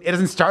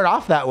doesn't start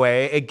off that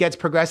way. It gets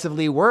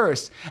progressively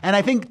worse. And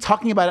I think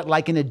talking about it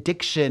like an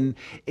addiction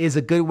is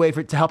a good way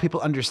to help people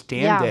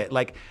understand it.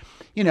 Like,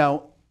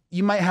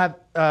 you might have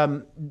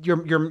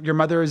your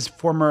mother's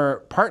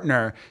former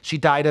partner. She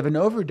died of an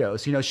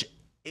overdose.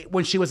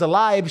 When she was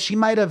alive, she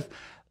might have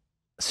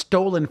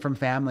stolen from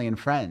family and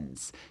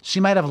friends. She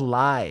might have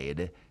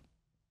lied.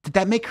 Did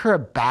that make her a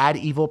bad,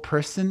 evil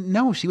person?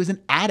 No, she was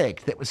an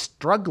addict that was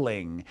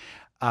struggling.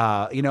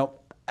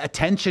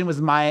 Attention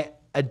was my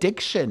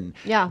addiction.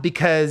 Yeah.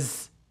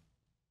 Because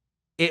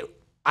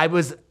I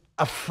was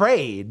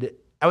afraid.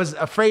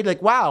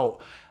 Like, wow,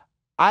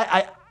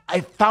 I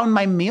found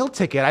my meal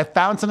ticket. I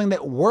found something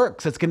that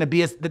works. That's going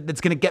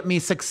to get me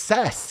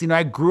success.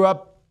 I grew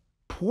up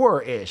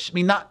poor-ish. I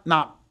mean,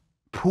 not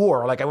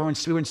poor. Like we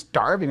weren't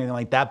starving or anything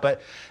like that,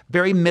 but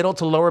very middle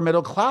to lower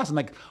middle class. I'm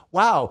like,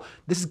 wow,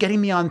 this is getting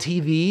me on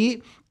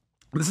TV.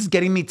 This is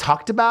getting me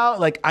talked about.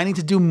 Like, I need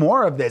to do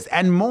more of this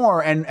and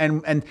more. And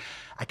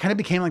I kind of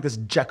became like this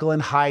Jekyll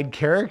and Hyde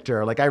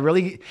character. Like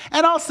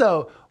and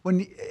also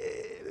when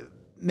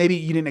maybe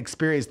you didn't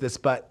experience this,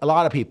 but a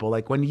lot of people,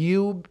 like when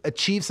you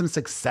achieve some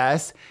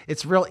success,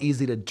 it's real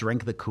easy to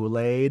drink the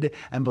Kool-Aid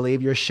and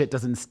believe your shit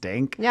doesn't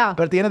stink. Yeah.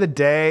 But at the end of the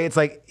day, it's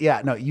like,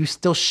 yeah, no, you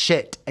still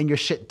shit and your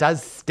shit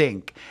does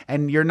stink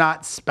and you're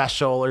not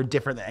special or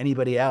different than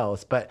anybody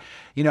else. But,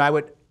 you know,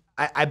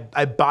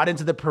 I bought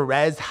into the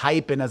Perez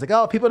hype and I was like,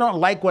 oh, people don't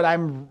like what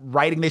I'm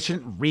writing. They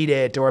shouldn't read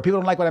it. Or people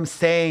don't like what I'm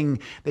saying.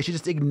 They should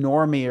just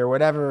ignore me or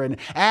whatever. And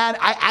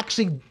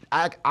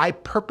I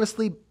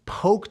purposely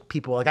poked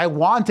people. Like I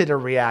wanted a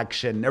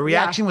reaction. A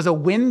reaction was a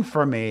win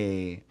for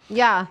me.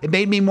 Yeah. It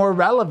made me more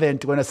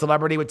relevant when a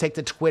celebrity would take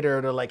to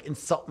Twitter to like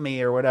insult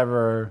me or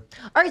whatever.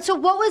 All right. So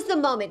what was the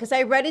moment? Because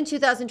I read in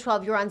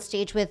 2012 you were on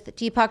stage with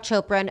Deepak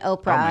Chopra and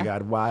Oprah. Oh my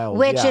God, wild.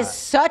 Which is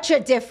such a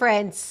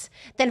difference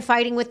than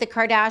fighting with the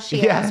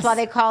Kardashians while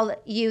they call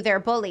you their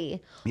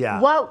bully.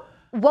 Yeah. What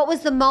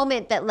was the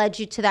moment that led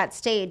you to that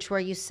stage where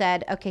you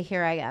said, okay,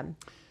 here I am?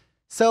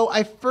 So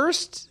I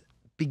first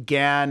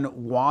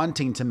began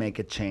wanting to make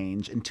a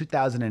change in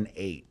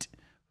 2008,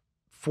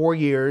 4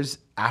 years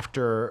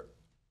after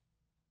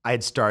I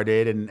had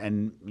started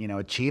and you know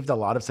achieved a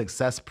lot of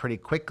success pretty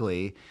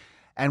quickly.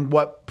 And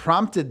what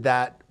prompted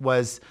that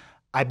was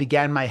I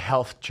began my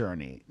health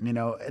journey. You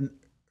know, in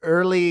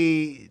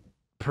early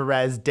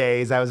Perez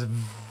days, I was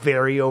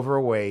very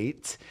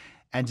overweight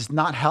and just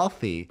not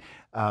healthy.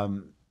 I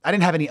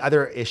didn't have any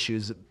other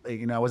issues.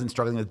 You know, I wasn't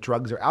struggling with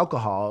drugs or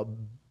alcohol.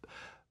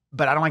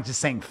 But I don't like just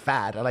saying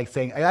fat. I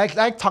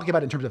like talking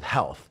about it in terms of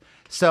health.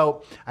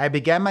 So I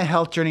began my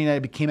health journey and I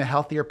became a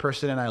healthier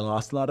person and I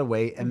lost a lot of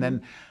weight. And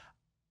then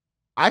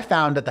I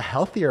found that the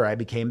healthier I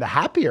became, the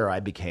happier I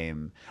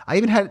became. I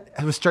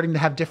was starting to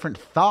have different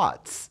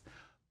thoughts,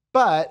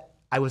 but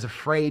I was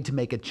afraid to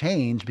make a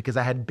change because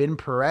I had been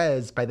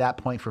Perez by that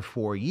point for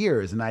 4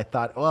 years. And I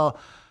thought, well,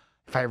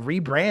 if I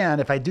rebrand,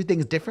 if I do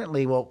things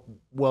differently, will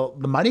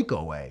the money go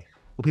away?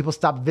 Will people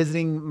stop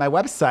visiting my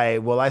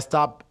website?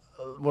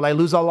 Will I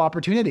lose all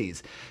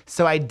opportunities?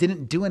 So I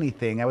didn't do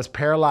anything. I was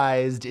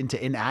paralyzed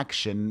into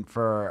inaction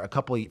for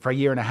a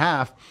year and a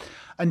half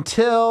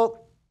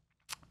until,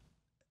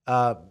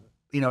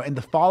 in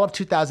the fall of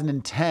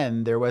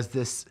 2010, there was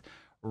this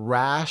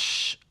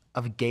rash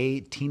of gay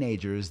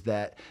teenagers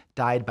that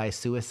died by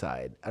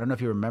suicide. I don't know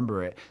if you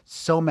remember it.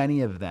 So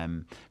many of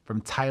them,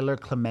 from Tyler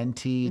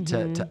Clementi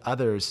to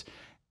others.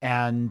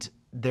 And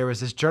there was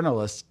this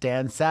journalist,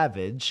 Dan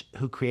Savage,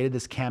 who created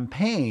this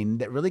campaign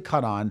that really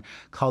caught on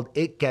called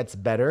It Gets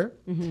Better.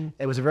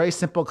 It was a very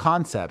simple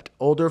concept.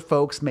 Older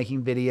folks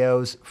making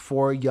videos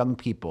for young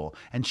people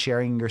and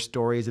sharing your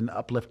stories in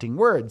uplifting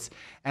words.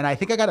 And I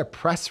think I got a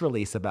press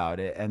release about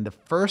it. And the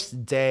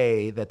first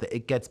day that the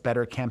It Gets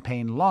Better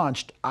campaign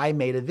launched, I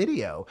made a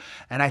video.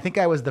 And I think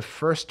I was the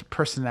first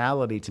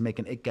personality to make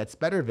an It Gets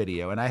Better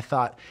video. And I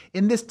thought,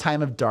 in this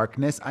time of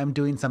darkness, I'm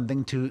doing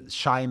something to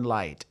shine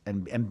light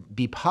and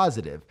be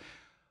positive.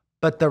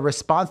 But the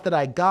response that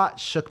I got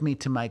shook me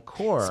to my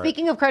core.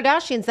 Speaking of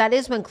Kardashians, that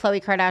is when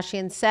Khloe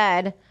Kardashian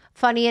said,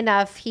 funny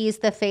enough, he's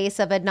the face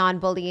of a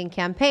non-bullying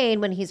campaign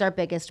when he's our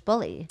biggest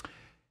bully.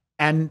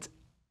 And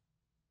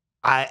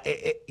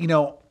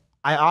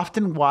I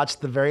often watch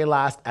the very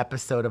last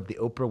episode of the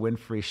Oprah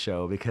Winfrey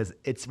Show because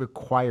it's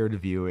required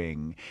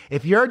viewing.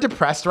 If you're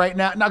depressed right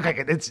now,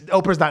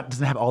 Oprah's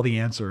doesn't have all the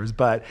ansers,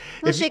 but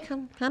she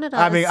kind of does.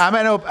 I mean,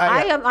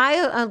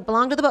 I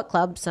belong to the book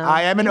club, so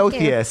I am an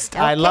atheist.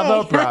 Okay. I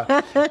love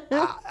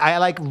Oprah. I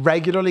like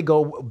regularly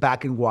go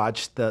back and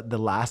watch the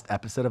last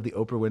episode of the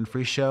Oprah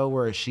Winfrey Show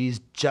where she's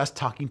just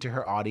talking to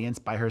her audience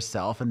by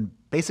herself and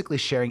basically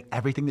sharing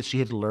everything that she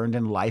had learned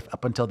in life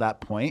up until that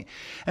point.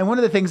 And one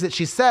of the things that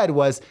she said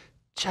was,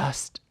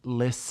 just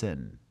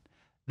listen.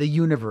 The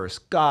universe,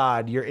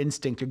 God, your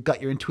instinct, your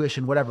gut, your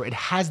intuition, whatever, it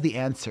has the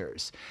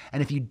answers.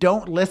 And if you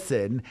don't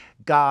listen,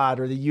 God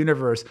or the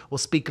universe will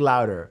speak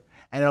louder.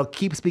 And it'll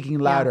keep speaking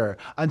louder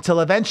until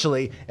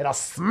eventually it'll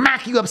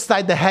smack you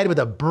upside the head with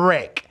a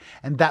brick.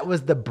 And that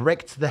was the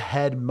brick to the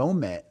head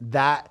moment.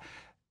 That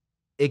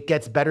It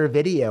Gets Better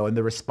video and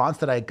the response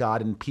that I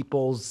got and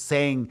people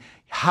saying,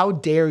 how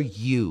dare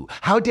you?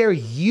 How dare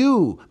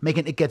you make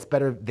an It Gets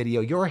Better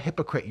video? You're a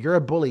hypocrite. You're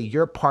a bully.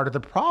 You're part of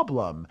the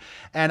problem.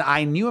 And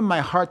I knew in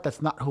my heart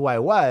that's not who I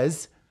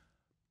was.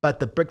 But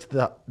the brick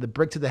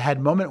to the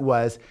head moment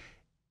was,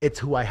 it's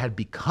who I had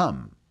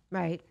become.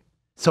 Right.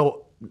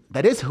 So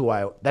that is who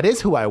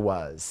I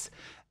was.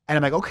 And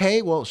I'm like,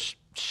 okay, well,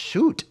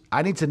 shoot,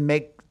 I need to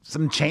make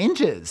some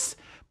changes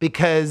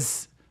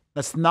because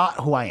that's not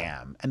who I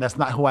am. And that's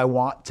not who I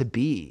want to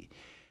be.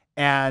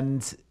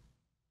 And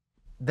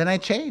then I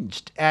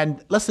changed.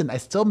 And listen, I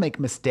still make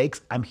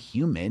mistakes. I'm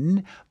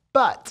human.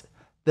 But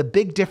the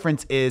big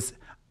difference is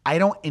I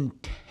don't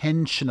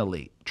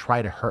intentionally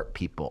try to hurt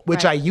people,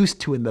 which I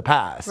used to in the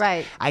past.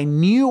 Right. I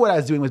knew what I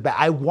was doing was bad.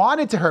 I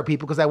wanted to hurt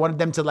people because I wanted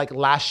them to like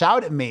lash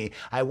out at me.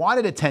 I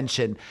wanted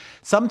attention.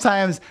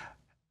 Sometimes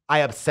I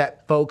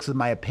upset folks with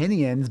my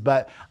opinions,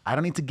 but I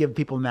don't need to give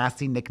people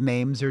nasty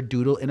nicknames or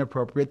doodle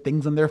inappropriate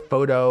things on their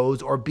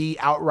photos or be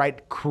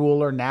outright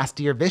cruel or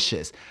nasty or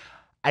vicious.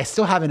 I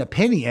still have an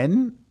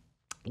opinion.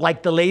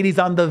 like the ladies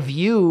on The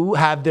View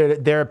have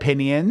their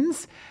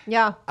opinions.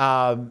 Yeah.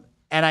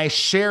 And I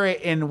share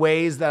it in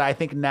ways that I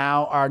think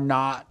now are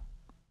not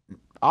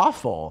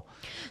awful.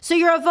 So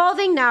you're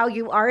evolving now.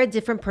 You are a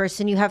different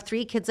person. You have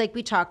 3 kids like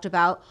we talked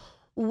about.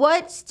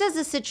 What does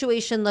a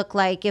situation look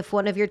like if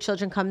one of your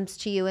children comes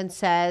to you and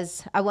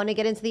says, I want to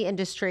get into the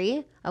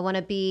industry. I want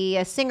to be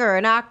a singer,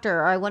 an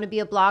actor, or I want to be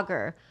a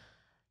blogger.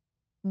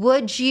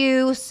 Would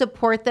you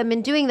support them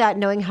in doing that,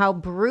 knowing how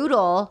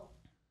brutal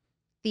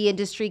the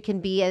industry can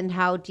be and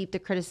how deep the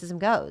criticism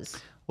goes?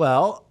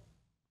 Well,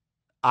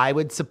 I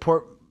would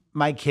support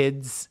my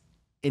kids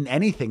in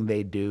anything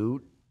they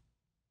do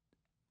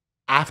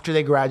after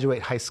they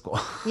graduate high school.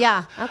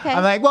 Yeah. Okay.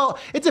 I'm like, well,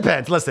 it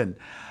depends. Listen,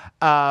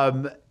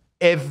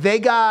 if they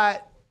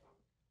got,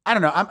 I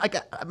don't know,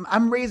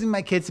 I'm raising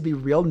my kids to be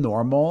real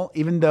normal,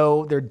 even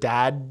though their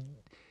dad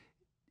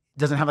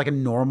doesn't have like a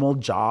normal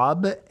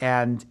job.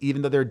 And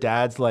even though their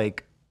dad's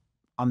like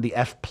on the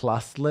F+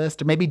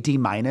 list or maybe D-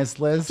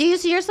 list. Do you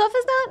see yourself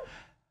as that?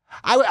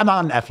 I'm not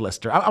on an F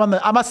lister.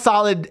 I'm a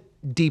solid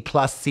D+,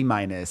 C-.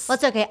 Well,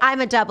 it's okay.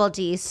 I'm a double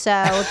D, so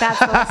that's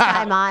the list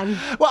I'm on.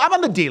 Well, I'm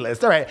on the D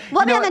list. All right.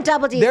 We'll be on the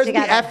double D together.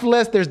 together. There's the F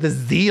list. There's the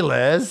Z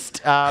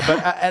list. But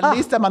at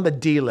least I'm on the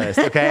D list.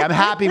 Okay. I'm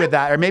happy with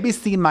that. Or maybe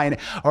C-.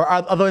 Or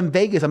although in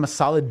Vegas, I'm a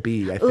solid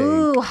B, I think.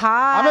 Ooh,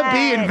 hot. I'm a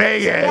B in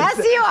Vegas. Yes,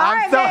 you are.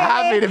 I'm so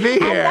happy to be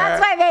here. And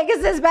that's why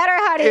Vegas is better,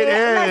 honey. It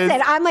is.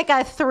 Listen, I'm like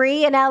a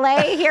 3 in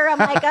LA. Here, I'm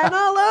like an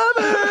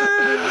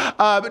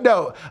 11.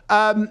 No.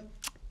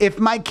 If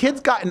my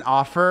kids got an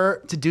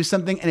offer to do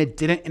something and it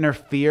didn't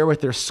interfere with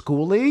their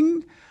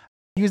schooling,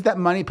 use that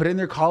money, put it in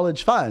their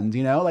college fund,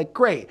 like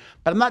great.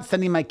 But I'm not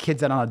sending my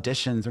kids out on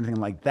auditions or anything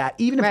like that,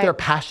 even if they're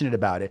passionate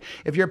about it.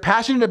 If you're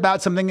passionate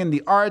about something in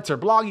the arts or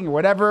blogging or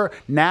whatever,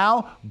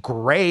 now,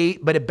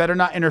 great, but it better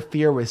not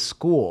interfere with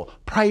school.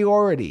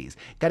 Priorities,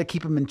 got to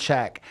keep them in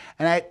check.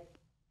 And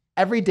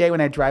every day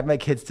when I drive my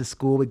kids to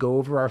school, we go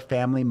over our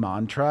family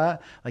mantra,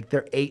 like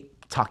their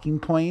 8 talking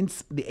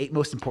points, the 8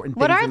 most important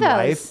things in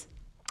life.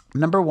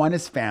 Number 1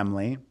 is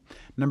family.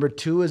 Number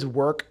 2 is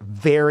work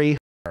very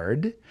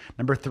hard.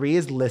 Number 3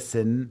 is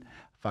listen.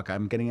 Fuck,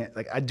 I'm getting it.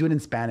 Like I do it in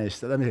Spanish.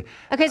 So let me.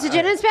 Okay, so do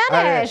it in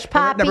Spanish,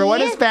 Papi. Number 1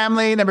 is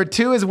family. Number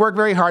 2 is work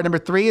very hard. Number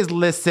 3 is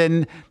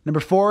listen. Number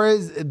 4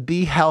 is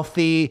be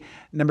healthy.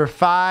 Number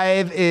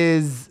 5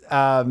 is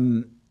now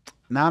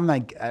I'm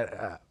like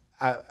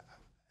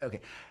okay.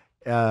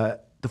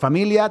 Tu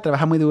familia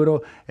trabaja muy duro.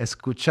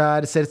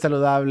 Escuchar, ser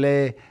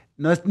saludable.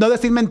 No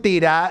decir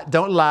mentira.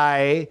 Don't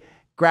lie.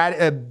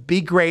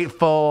 Be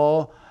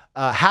grateful,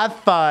 have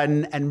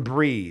fun, and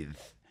breathe.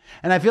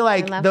 And I feel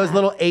like those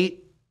little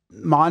 8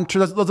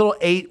 mantras, those little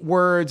 8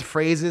 words,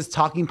 phrases,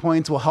 talking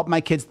points will help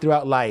my kids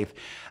throughout life.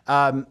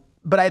 But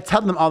I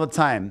tell them all the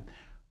time,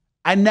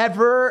 I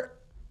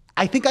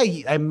think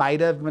I might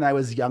have when I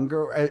was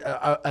younger,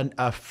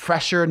 a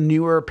fresher,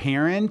 newer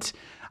parent.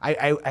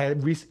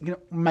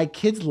 My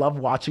kids love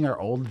watching our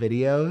old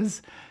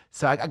videos.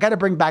 So I got to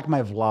bring back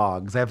my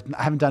vlogs. I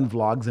haven't done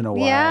vlogs in a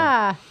while.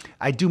 Yeah.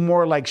 I do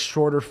more like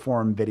shorter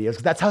form videos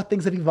because that's how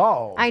things have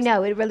evolved. I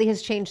know. It really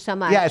has changed so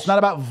much. Yeah, it's not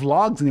about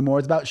vlogs anymore.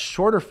 It's about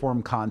shorter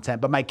form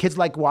content. But my kids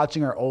like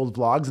watching our old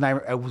vlogs. And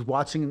I was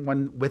watching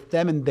one with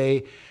them and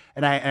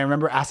I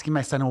remember asking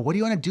my son, well, what do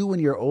you want to do when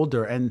you're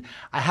older? And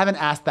I haven't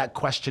asked that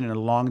question in a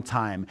long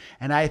time.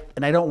 And I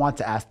don't want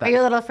to ask that. Are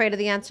you a little afraid of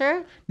the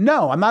answer?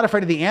 No, I'm not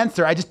afraid of the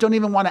answer. I just don't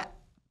even want to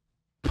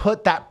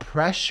put that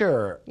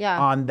pressure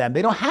on them.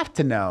 They don't have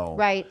to know.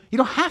 Right. You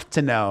don't have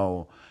to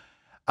know.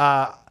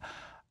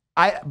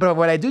 But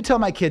what I do tell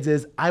my kids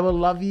is I will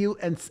love you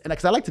and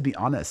because I like to be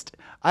honest.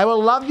 I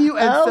will love you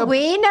and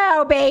we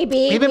know, baby.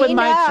 Even with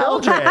my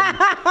children.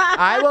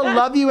 I will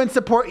love you and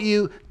support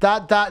you, ...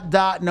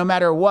 no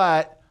matter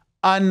what,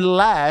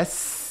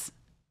 unless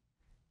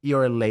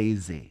you're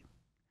lazy.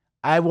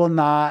 I will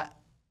not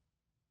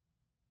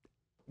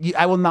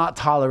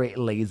tolerate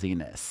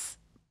laziness.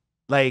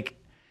 Like,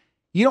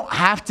 you don't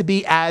have to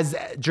be as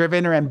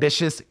driven or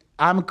ambitious.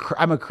 I'm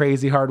a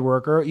crazy hard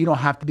worker. You don't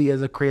have to be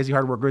as a crazy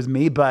hard worker as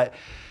me, but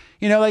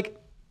like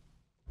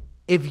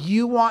if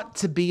you want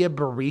to be a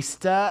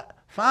barista,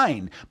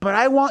 fine. But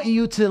I want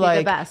you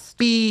to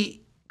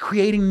be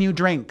creating new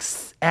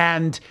drinks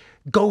and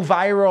go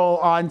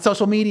viral on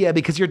social media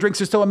because your drinks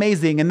are so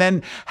amazing, and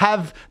then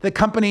have the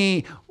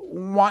company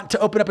want to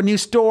open up a new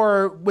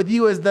store with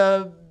you as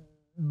the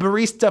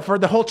barista for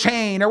the whole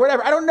chain or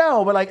whatever. I don't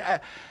know,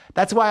 but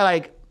that's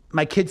why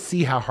my kids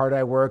see how hard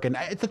I work. And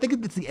I think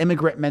it's the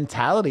immigrant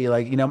mentality.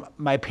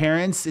 My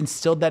parents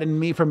instilled that in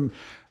me from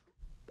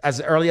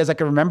as early as I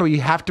can remember. You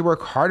have to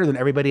work harder than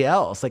everybody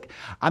else.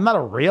 I'm not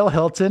a real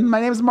Hilton.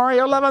 My name is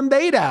Mario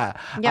Lavandera.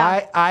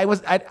 Yeah.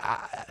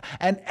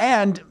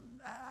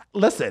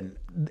 Listen,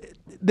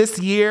 this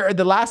year,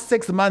 the last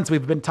 6 months,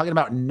 we've been talking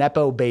about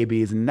Nepo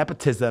babies and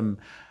nepotism.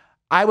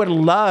 I would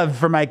love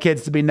for my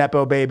kids to be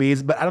Nepo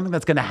babies, but I don't think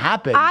that's going to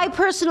happen. I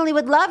personally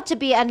would love to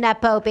be a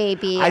Nepo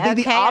baby. I think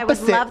the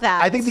opposite. I would love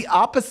that. I think the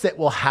opposite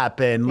will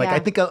happen. I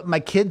think my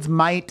kids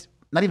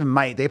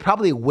they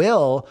probably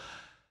will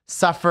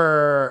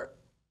suffer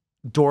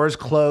doors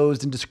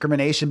closed and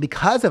discrimination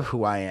because of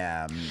who I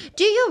am.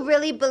 Do you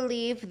really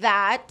believe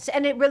that,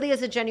 and it really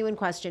is a genuine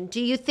question, do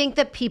you think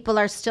that people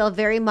are still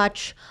very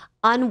much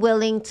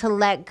unwilling to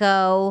let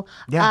go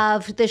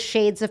of the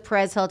shades of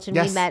Perez Hilton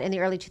we met in the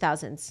early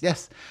 2000s?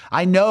 Yes.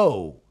 I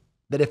know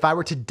that if I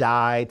were to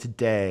die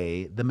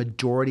today, the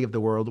majority of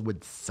the world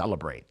would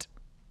celebrate.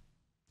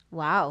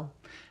 Wow.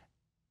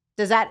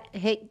 Does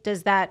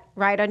that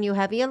ride on you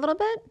heavy a little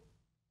bit?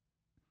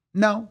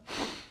 No.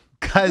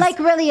 Like,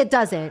 really, it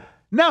doesn't?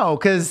 No,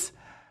 because,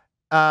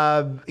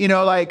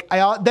 like,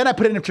 then I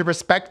put it into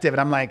perspective,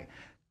 and I'm like,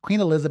 Queen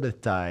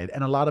Elizabeth died,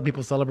 and a lot of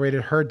people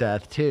celebrated her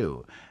death,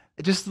 too.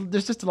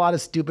 There's just a lot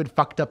of stupid,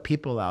 fucked up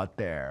people out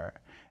there,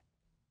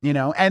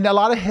 and a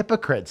lot of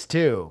hypocrites,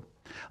 too.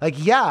 Like,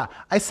 yeah,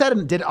 I said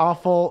and did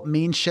awful,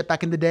 mean shit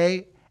back in the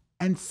day,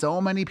 and so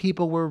many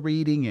people were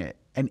reading it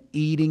and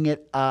eating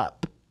it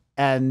up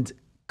and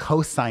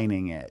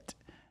co-signing it.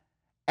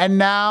 And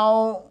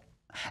now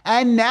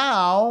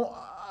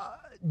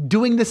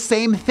doing the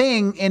same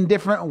thing in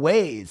different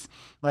ways.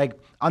 Like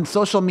on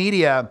social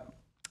media,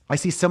 I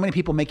see so many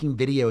people making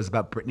videos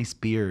about Britney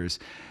Spears,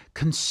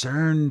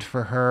 concerned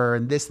for her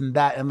and this and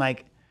that. And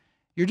like,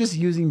 you're just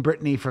using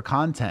Britney for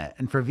content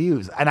and for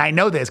views. And I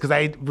know this because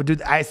I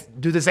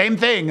do the same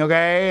thing,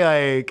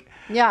 okay? Like,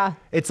 yeah,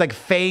 it's like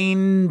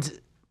feigned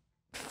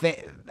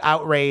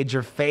outrage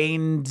or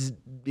feigned,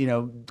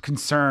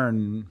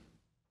 concern.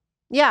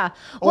 Yeah.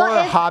 Well, or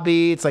a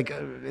hobby. It's like,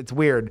 it's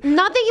weird.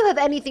 Not that you have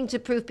anything to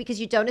prove, because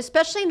you don't,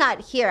 especially not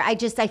here. I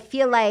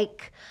feel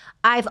like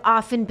I've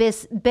often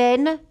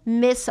been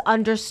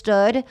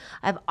misunderstood.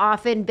 I've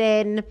often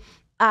been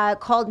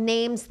called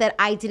names that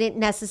I didn't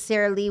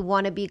necessarily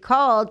want to be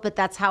called, but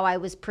that's how I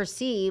was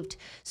perceived.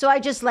 So I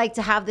just like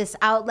to have this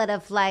outlet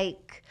of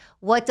like,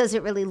 what does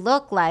it really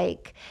look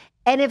like?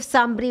 And if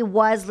somebody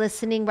was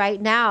listening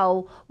right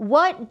now,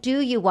 what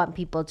do you want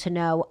people to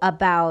know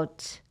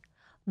about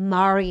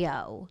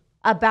Mario,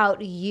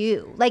 about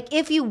you? Like,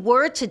 if you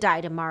were to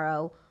die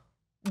tomorrow,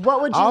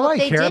 what would you all hope I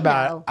they care did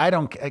about know? I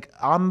don't like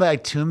on the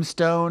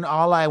tombstone,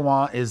 all I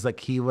want is like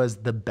he was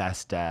the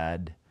best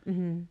dad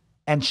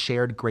and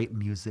shared great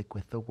music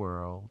with the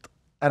world.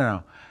 I don't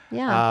know.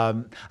 Yeah.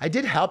 I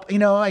did help,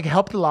 I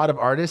helped a lot of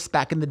artists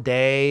back in the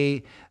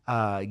day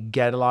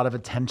get a lot of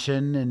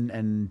attention,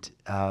 and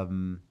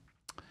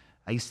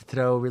I used to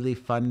throw really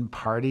fun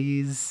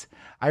parties.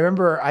 I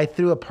remember I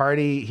threw a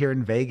party here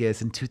in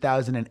Vegas in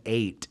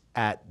 2008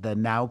 at the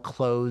now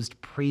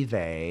closed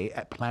Privé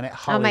at Planet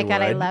Hollywood. Oh my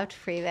God, I loved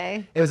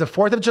Privé. It was a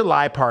 4th of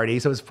July party.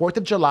 So it was 4th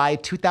of July,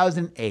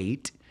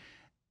 2008.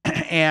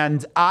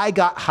 And I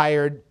got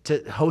hired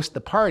to host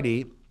the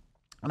party.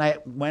 And I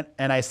went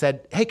and I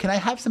said, hey, can I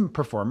have some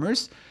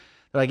performers?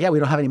 They're like, yeah, we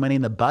don't have any money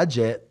in the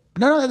budget.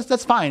 No,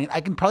 that's fine.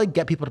 I can probably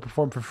get people to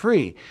perform for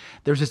free.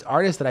 There's this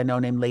artist that I know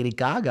named Lady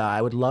Gaga.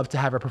 I would love to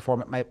have her perform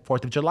at my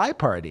 4th of July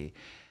party.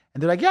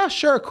 And they're like, yeah,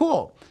 sure,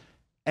 cool.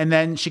 And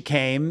then she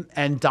came,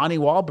 and Donnie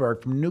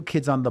Wahlberg from New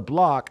Kids on the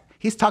Block,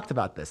 he's talked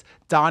about this.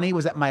 Donnie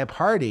was at my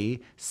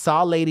party,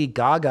 saw Lady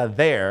Gaga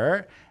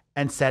there,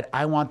 and said,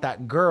 I want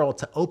that girl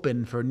to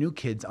open for New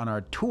Kids on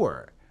our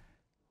tour.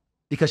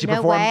 Because she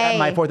performed at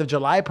my 4th of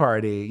July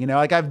party.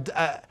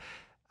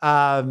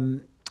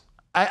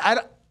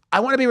 I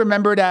want to be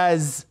remembered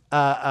as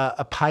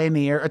a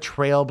pioneer, a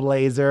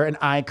trailblazer, an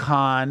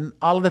icon,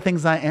 all of the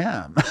things I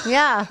am.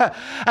 Yeah.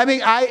 I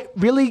mean, I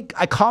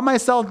call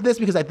myself this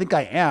because I think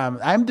I am.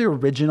 I'm the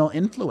original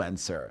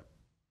influencer.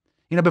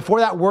 Before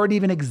that word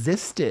even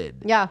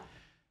existed. Yeah.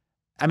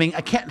 I mean,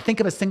 I can't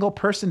think of a single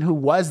person who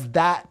was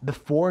that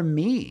before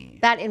me.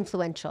 That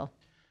influential.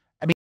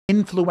 I mean,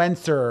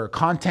 influencer,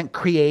 content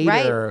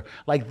creator,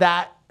 like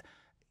that.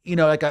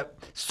 Like a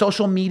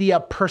social media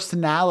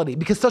personality,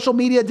 because social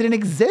media didn't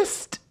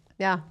exist.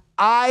 Yeah.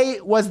 I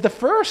was the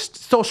first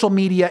social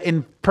media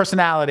in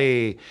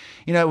personality.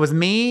 It was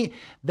me.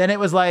 Then it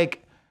was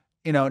like,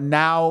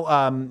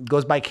 now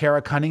goes by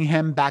Kara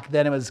Cunningham. Back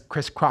then it was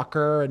Chris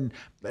Crocker and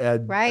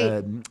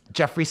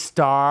Jeffree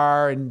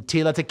Star and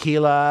Tila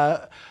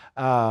Tequila.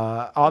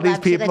 All these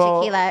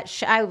people. Tila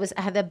Tequila.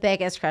 I had the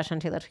biggest crush on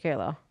Tila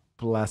Tequila.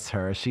 Bless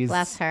her.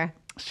 Bless her.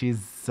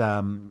 She's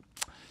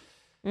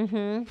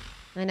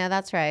I know,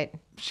 that's right.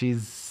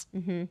 She's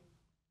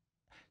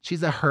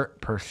a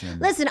hurt person.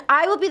 Listen,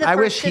 I will be the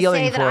first to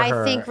say that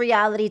I think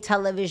reality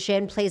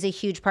television plays a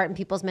huge part in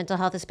people's mental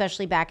health,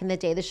 especially back in the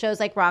day. The shows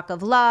like Rock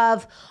of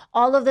Love,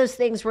 all of those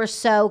things were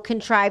so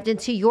contrived. And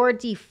to your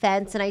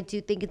defense, and I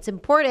do think it's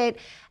important,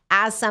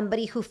 as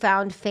somebody who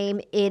found fame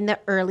in the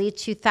early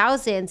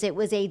 2000s, it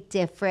was a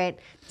different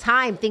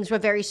time. Things were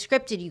very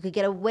scripted. You could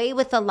get away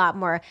with a lot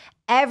more.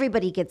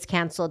 Everybody gets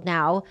canceled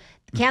now.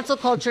 Cancel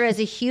culture is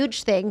a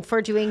huge thing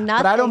for doing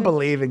nothing. But I don't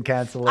believe in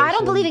cancellation. I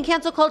don't believe in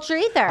cancel culture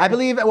either. I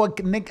believe,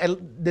 Nick,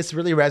 this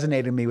really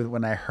resonated with me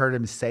when I heard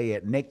him say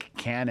it. Nick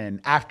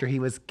Cannon, after he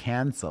was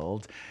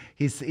canceled,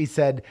 he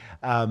said,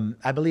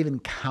 I believe in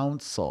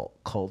counsel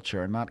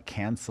culture, not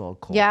cancel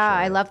culture. Yeah,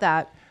 I love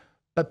that.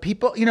 But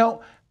people,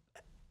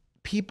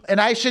 people, and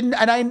I shouldn't,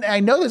 and I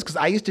know this because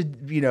I used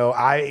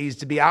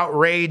to be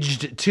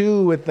outraged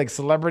too with like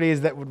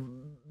celebrities that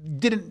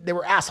they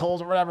were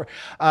assholes or whatever.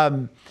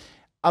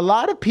 A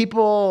lot of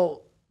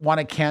people want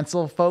to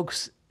cancel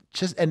folks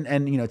just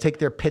and take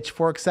their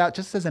pitchforks out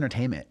just as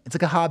entertainment. It's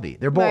like a hobby.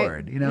 They're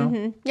bored,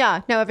 Mm-hmm.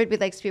 Yeah. No, everybody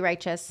likes to be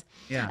righteous.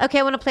 Yeah. Okay,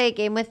 I want to play a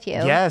game with you.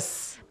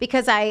 Yes.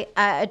 Because I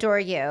adore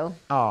you.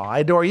 Oh, I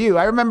adore you.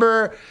 I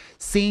remember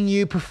seeing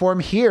you perform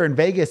here in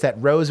Vegas at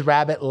Rose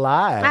Rabbit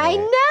Live. I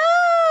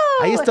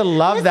know. I used to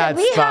love that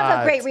we spot. We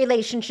have a great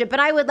relationship,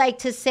 and I would like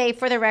to say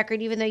for the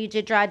record, even though you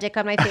did draw a dick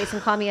on my face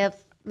and call me a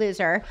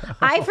loser,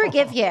 I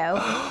forgive you.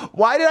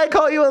 Why did I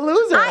call you a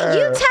loser?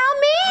 You tell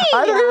me.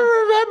 I don't even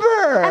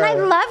remember. And I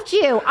loved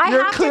you.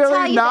 You're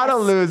clearly not a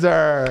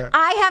loser.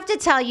 I have to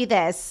tell you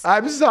this.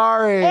 I'm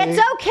sorry. It's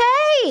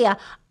okay.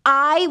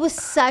 I was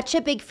such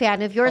a big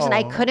fan of yours, and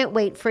I couldn't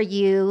wait for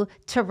you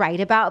to write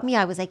about me.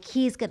 I was like,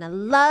 he's going to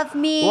love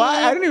me. What?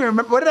 I don't even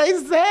remember. What did I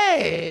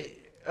say?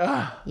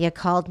 You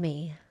called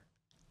me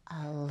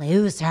a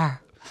loser.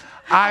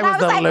 I was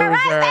the like, loser.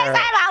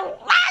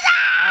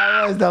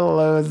 I was the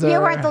loser.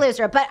 You weren't the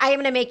loser, but I am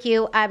going to make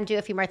you do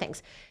a few more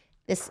things.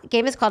 This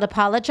game is called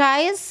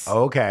Apologize.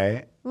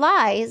 Okay.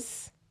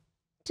 Lies.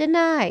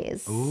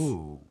 Denies.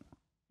 Ooh.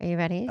 Are you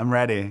ready? I'm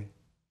ready.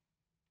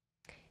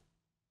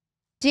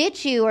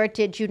 Did you or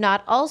did you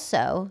not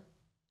also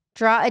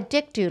draw a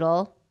dick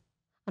doodle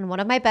on one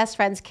of my best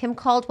friends, Kim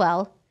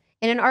Caldwell,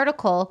 in an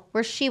article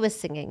where she was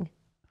singing?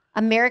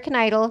 American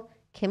Idol,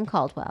 Kim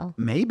Caldwell.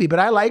 Maybe, but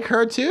I like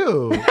her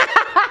too.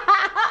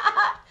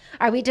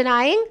 Are we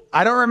denying?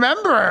 I don't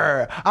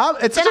remember.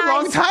 It's such a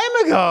long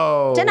time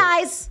ago.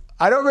 Denies.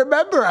 I don't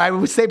remember. I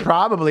would say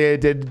probably I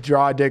did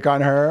draw a dick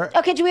on her.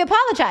 Okay, do we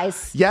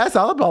apologize? Yes,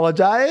 I'll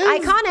apologize.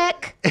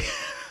 Iconic.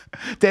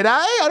 Did I?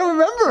 I don't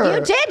remember.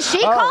 You did.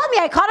 She called me.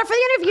 I called her for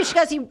the interview. She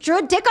goes, you drew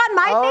a dick on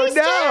my face too.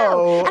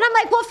 And I'm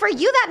like, well, for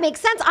you, that makes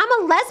sense.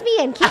 I'm a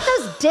lesbian. Keep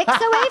those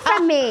dicks away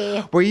from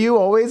me. Were you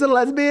always a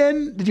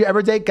lesbian? Did you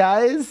ever date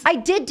guys? I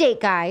did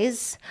date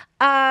guys.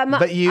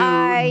 But you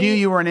knew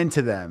you weren't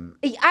into them.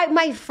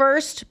 My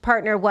first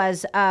partner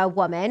was a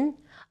woman.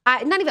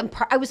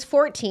 I was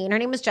 14. Her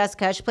name was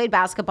Jessica. She played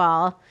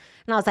basketball.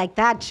 And I was like,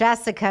 that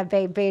Jessica,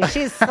 baby,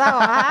 she's so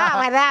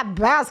hot with that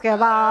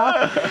basketball.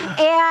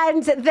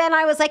 And then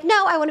I was like,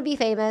 no, I want to be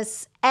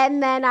famous.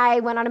 And then I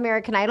went on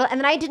American Idol. And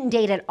then I didn't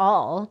date at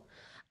all.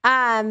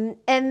 And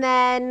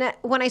then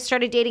when I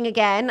started dating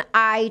again,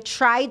 I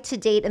tried to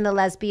date in the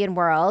lesbian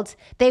world.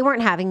 They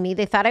weren't having me.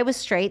 They thought I was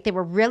straight. They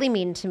were really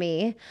mean to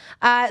me.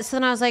 So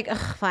then I was like,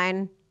 ugh,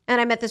 fine. And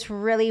I met this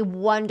really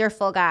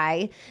wonderful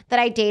guy that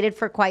I dated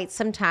for quite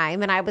some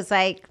time. And I was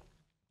like,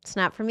 it's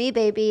not for me,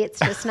 baby. It's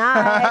just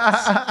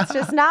not. It's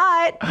just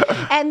not.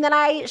 And then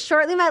I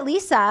shortly met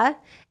Lisa.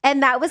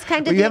 And that was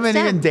kind of You haven't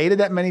even dated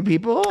that many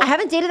people? I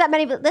haven't dated that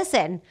many. But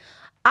listen,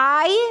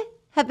 I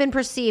have been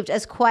perceived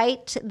as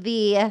quite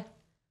the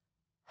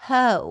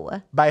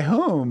hoe. By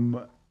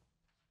whom?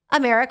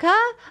 America.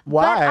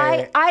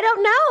 Why? But I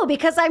don't know,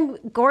 because I'm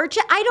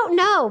gorgeous. I don't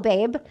know,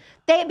 babe.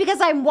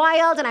 Because I'm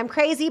wild and I'm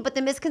crazy. But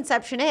the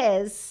misconception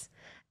is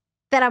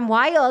that I'm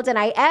wild, and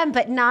I am,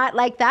 but not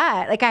like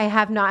that. Like, I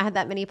have not had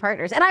that many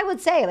partners. And I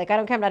would say, like, I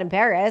don't care. I'm not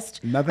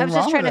embarrassed. Nothing I was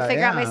just wrong trying with to that,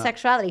 figure out my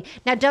sexuality.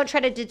 Now, don't try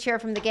to deter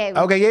from the game.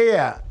 Okay,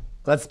 yeah.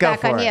 Let's go Back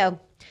for on it. you.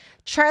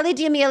 Charlie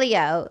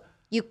D'Amelio,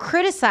 you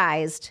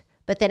criticized,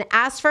 but then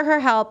asked for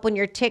her help when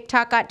your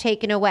TikTok got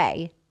taken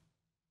away.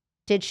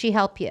 Did she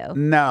help you?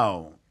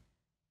 No.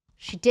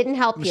 She didn't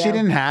help you. She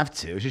didn't have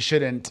to. She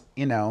shouldn't,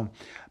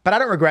 But I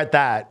don't regret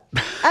that.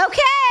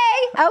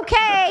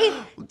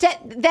 Okay.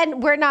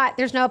 Then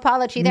there's no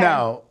apology there.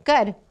 No.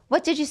 Good.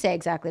 What did you say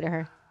exactly to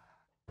her?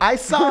 I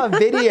saw a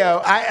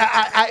video.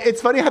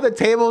 It's funny how the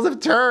tables have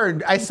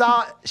turned.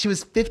 She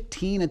was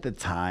 15 at the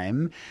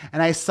time,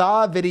 and I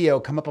saw a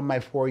video come up on my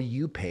For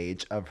You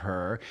page of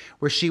her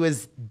where she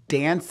was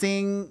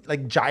dancing,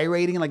 like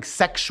gyrating, like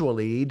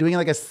sexually, doing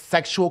like a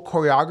sexual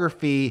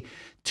choreography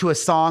to a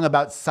song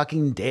about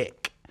sucking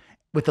dick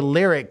with the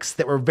lyrics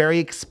that were very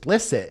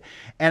explicit.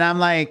 And I'm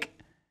like,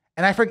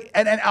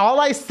 and all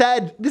I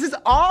said, this is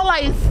all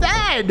I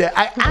said.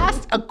 I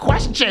asked a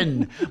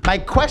question. My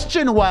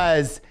question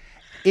was,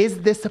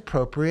 is this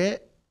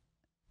appropriate?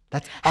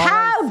 That's all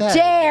I said. How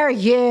dare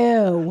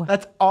you?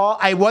 That's all.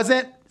 I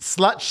wasn't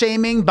slut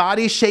shaming,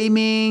 body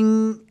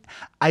shaming.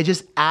 I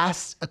just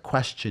asked a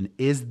question.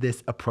 Is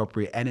this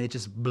appropriate? And it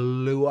just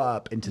blew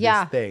up into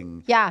this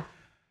thing. Yeah.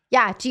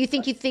 Do you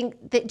think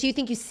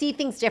you see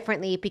things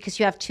differently because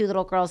you have two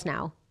little girls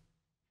now?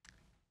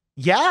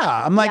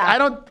 Yeah. I'm like,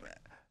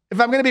 if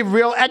I'm going to be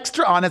real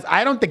extra honest,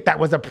 I don't think that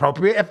was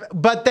appropriate.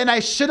 But then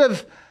I should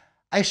have,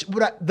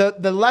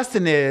 the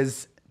lesson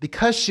is,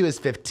 because she was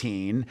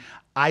 15,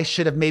 I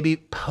should have maybe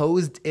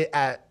posed it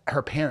at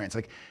her parents.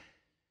 Like,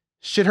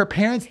 should her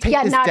parents take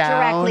this down? Yeah,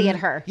 not directly at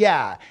her.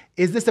 Yeah.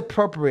 Is this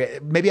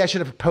appropriate? Maybe I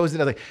should have posed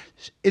it. Like,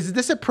 is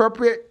this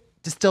appropriate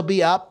to still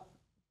be up?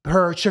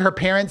 Should her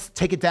parents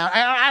take it down?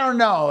 I don't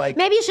know. Like,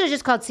 maybe you should have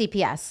just called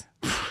CPS.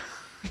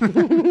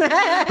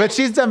 But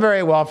she's done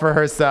very well for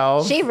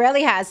herself. She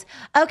really has.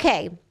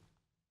 Okay.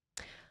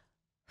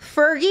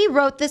 Fergie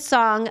wrote the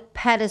song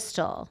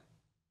Pedestal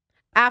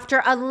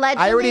after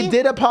allegedly... I already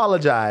did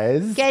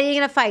apologize. Getting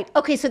in a fight.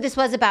 Okay, so this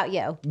was about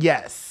you.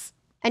 Yes.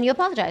 And you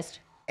apologized.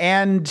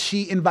 And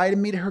she invited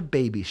me to her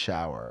baby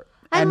shower.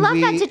 I love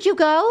that. Did you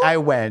go? I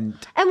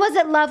went. And was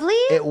it lovely?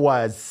 It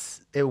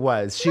was. It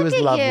was. She was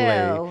lovely.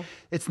 You.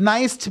 It's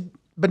nice to...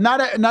 But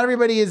not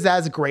everybody is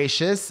as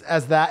gracious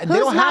as that. And Who's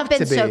they don't have to be.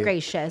 not been so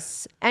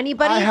gracious?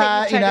 Anybody?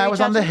 I was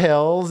on the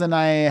hills and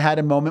I had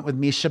a moment with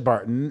Misha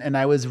Barton and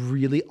I was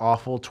really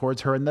awful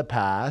towards her in the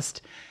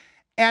past.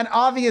 And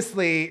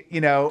obviously,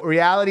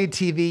 reality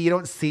TV, you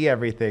don't see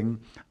everything.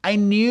 I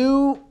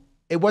knew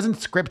it wasn't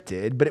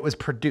scripted, but it was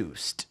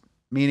produced.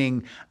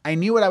 Meaning I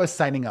knew what I was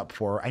signing up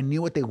for. I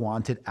knew what they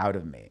wanted out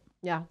of me.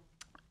 Yeah.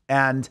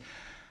 And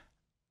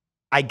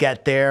I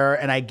get there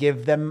and I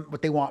give them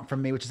what they want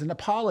from me, which is an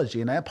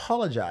apology. And I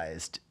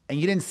apologized. And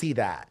you didn't see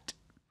that.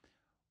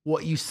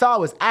 What you saw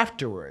was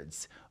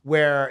afterwards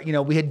where,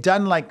 we had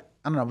done it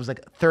was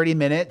like 30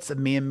 minutes of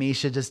me and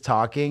Misha just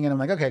talking. And I'm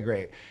like, okay,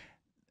 great.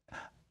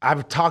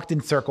 I've talked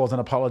in circles and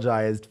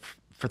apologized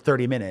for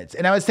 30 minutes.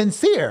 And I was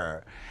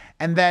sincere.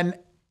 And then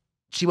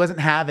she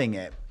wasn't having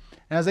it.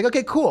 And I was like,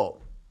 okay, cool.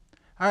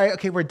 All right,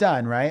 okay, we're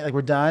done, right? Like,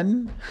 we're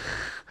done.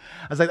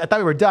 I was like, I thought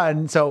we were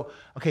done. So,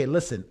 okay,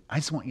 listen, I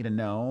just want you to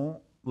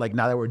know,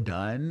 now that we're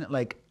done,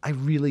 I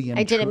really am.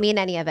 I didn't mean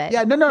any of it.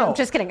 Yeah, no. I'm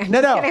just kidding. I'm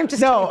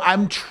just kidding.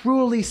 I'm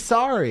truly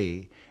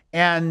sorry.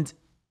 And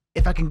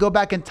if I can go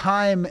back in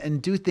time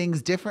and do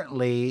things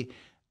differently,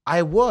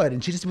 I would.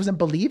 And she just wasn't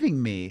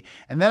believing me.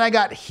 And then I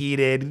got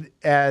heated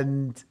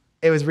and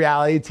it was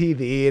reality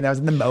TV and I was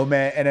in the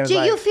moment. And it was Do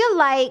you feel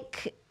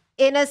like...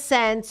 In a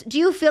sense, do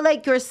you feel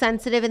like you're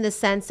sensitive in the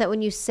sense that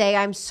when you say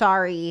I'm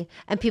sorry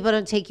and people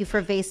don't take you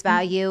for face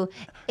value,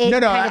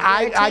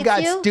 I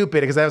got stupid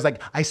because I was like,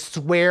 I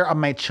swear on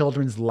my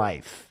children's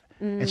life.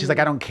 And she's like,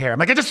 I don't care. I'm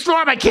like, I just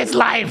swore on my kid's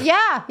life.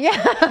 Yeah.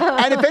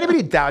 And if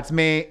anybody doubts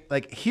me,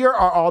 here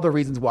are all the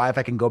reasons why if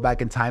I can go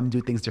back in time and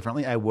do things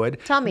differently, I would.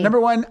 Tell me. Number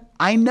one,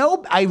 I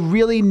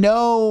really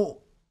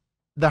know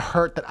the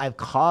hurt that I've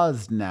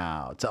caused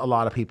now to a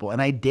lot of people.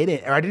 And I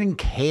didn't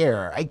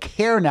care. I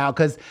care now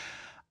because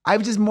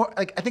I've just more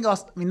I think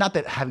also, not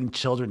that having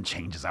children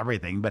changes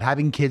everything, but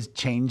having kids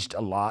changed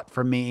a lot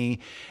for me.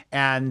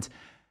 And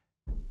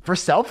for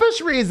selfish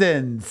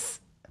reasons,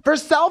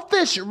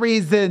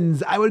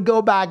 I would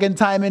go back in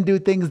time and do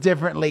things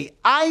differently.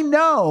 I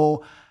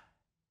know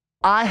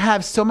I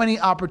have so many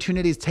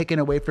opportunities taken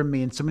away from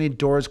me and so many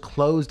doors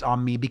closed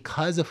on me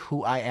because of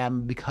who I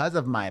am, because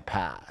of my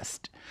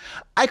past.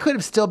 I could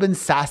have still been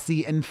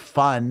sassy and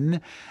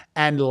fun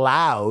and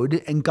loud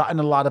and gotten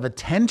a lot of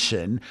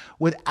attention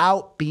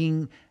without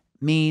being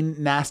mean,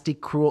 nasty,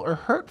 cruel, or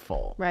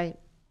hurtful. Right.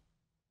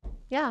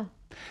 Yeah.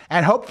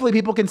 And hopefully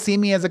people can see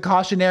me as a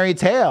cautionary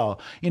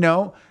tale.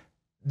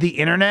 The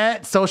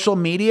internet, social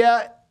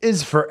media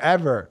is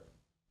forever.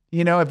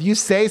 If you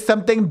say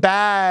something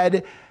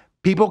bad,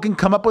 people can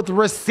come up with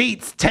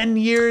receipts 10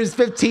 years,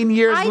 15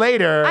 years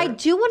later. I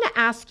do want to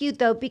ask you,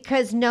 though,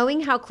 because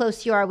knowing how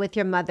close you are with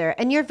your mother,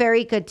 and you're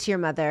very good to your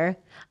mother,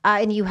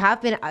 and you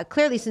have been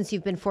clearly since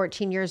you've been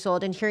 14 years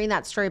old, and hearing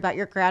that story about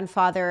your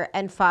grandfather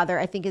and father,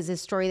 I think is a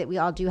story that we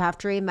all do have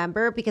to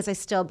remember because I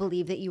still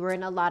believe that you were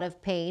in a lot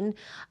of pain.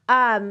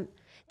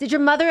 Did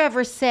your mother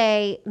ever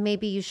say,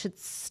 maybe you should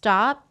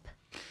stop?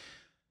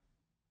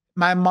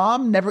 My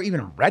mom never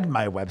even read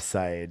my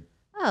website.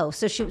 Oh,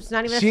 so she was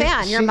not even a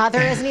fan. Your mother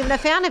isn't even a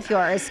fan of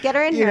yours. Get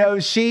her in here.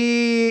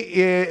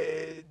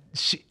 She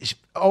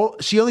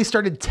only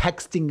started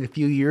texting a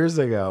few years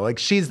ago.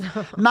 She's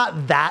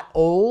not that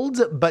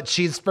old, but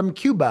she's from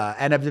Cuba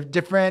and of a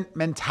different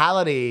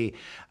mentality,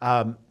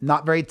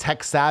 not very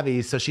tech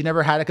savvy. So she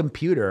never had a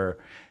computer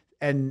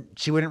and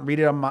she wouldn't read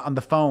it on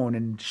the phone.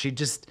 And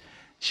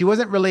she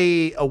wasn't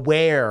really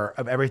aware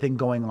of everything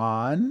going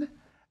on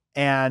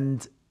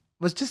and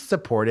was just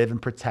supportive and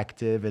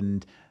protective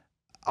and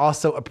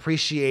also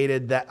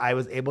appreciated that I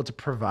was able to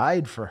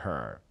provide for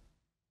her.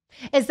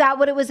 Is that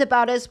what it was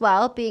about as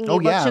well? Being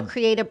able to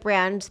create a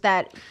brand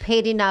that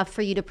paid enough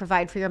for you to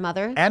provide for your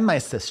mother? And my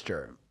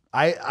sister.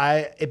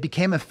 It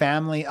became a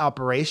family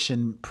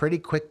operation pretty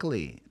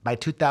quickly by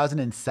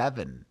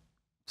 2007.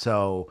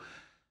 So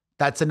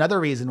that's another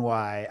reason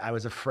why I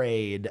was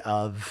afraid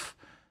of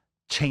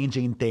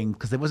changing things,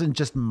 because it wasn't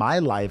just my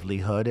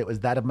livelihood. It was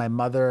that of my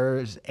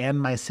mother's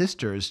and my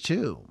sister's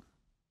too.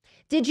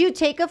 Did you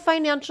take a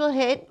financial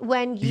hit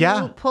when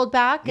you pulled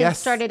back and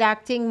started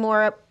acting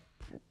more?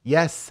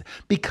 Yes,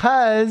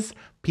 because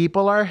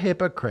people are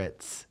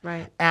hypocrites.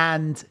 Right.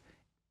 And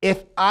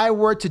if I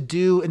were to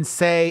do and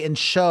say and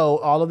show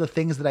all of the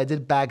things that I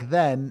did back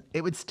then,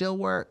 it would still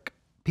work.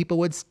 People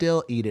would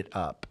still eat it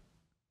up.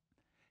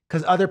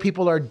 Because other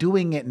people are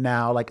doing it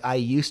now like I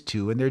used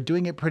to, and they're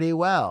doing it pretty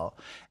well.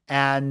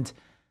 And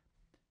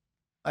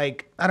I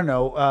don't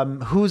know,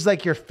 who's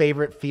your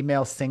favorite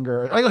female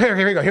singer?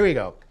 Here we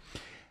go.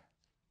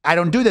 I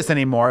don't do this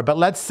anymore, but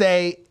let's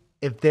say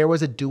if there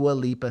was a Dua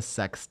Lipa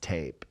sex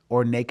tape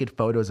or naked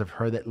photos of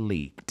her that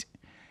leaked,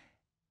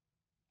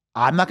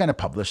 I'm not going to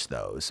publish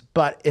those.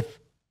 But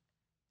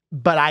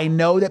I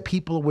know that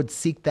people would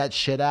seek that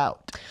shit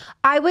out.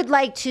 I would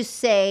like to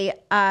say,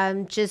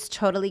 just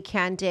totally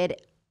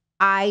candid,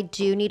 I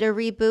do need a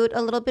reboot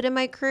a little bit in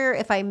my career.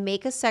 If I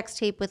make a sex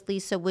tape with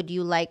Lisa, would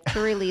you like to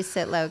release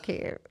it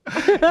low-key?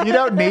 You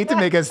don't need to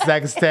make a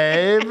sex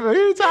tape. What are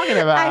you talking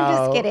about? I'm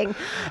just kidding.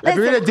 If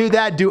you're going to do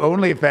that, do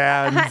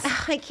OnlyFans.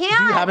 I can't.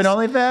 Do you have an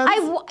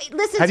OnlyFans?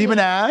 Listen. Have you been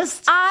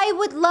asked? I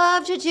would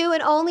love to do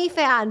an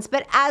OnlyFans,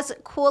 but as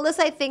cool as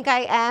I think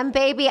I am,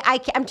 baby,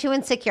 I'm too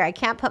insecure. I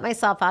can't put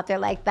myself out there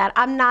like that.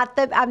 I'm not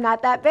that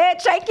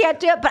bitch. I can't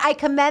do it. But I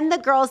commend the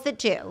girls that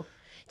do.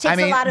 I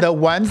mean, the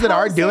ones that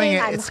are doing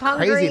it, it's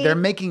crazy. They're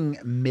making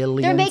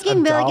millions. They're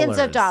making millions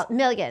of dollars.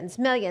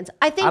 Millions.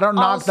 I think. I don't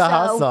knock the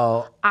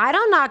hustle. I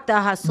don't knock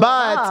the hustle.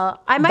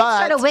 But I might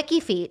start a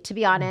wiki feed, to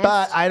be honest.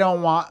 But I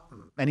don't want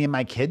any of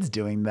my kids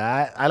doing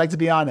that. I like to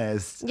be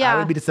honest. Yeah. I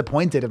would be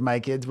disappointed if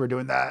my kids were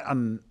doing that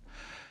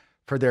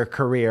for their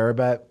career,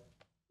 but.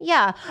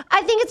 Yeah,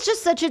 I think it's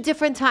just such a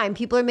different time.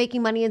 People are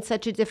making money in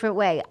such a different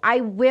way.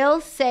 I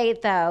will say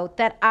though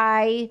that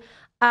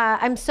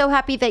I'm so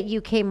happy that you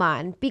came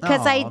on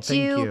because I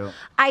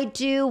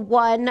do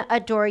one,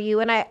 adore you.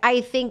 And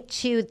I think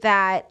too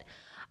that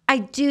I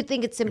do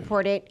think it's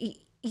important.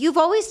 You've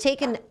always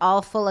taken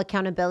all full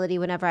accountability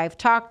whenever I've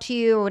talked to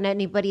you or when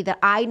anybody that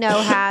I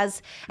know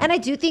has. And I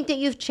do think that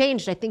you've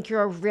changed. I think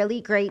you're a really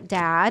great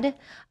dad.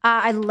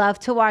 I love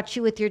to watch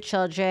you with your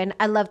children.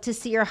 I love to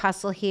see your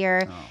hustle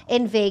here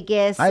in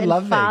Vegas. I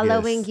love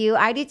following Vegas. you.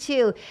 I do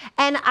too.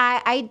 And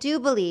I do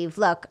believe,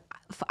 look,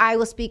 I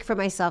will speak for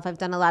myself. I've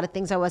done a lot of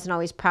things I wasn't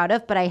always proud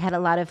of, but I had a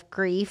lot of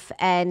grief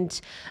and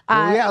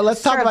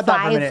let's talk about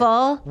that for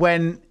a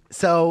minute.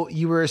 So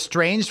you were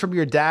estranged from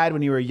your dad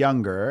when you were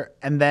younger,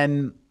 and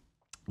then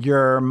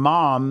your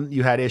mom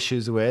you had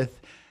issues with.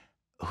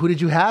 Who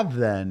did you have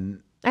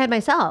then? I had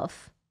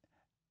myself.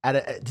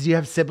 Did you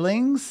have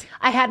siblings?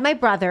 I had my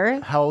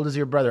brother. How old is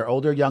your brother?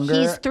 Older, younger?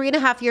 He's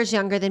 3.5 years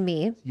younger than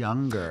me.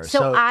 Younger.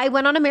 So I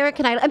went on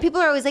American Idol, and people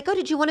are always like, oh,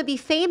 did you want to be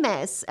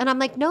famous? And I'm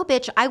like, no,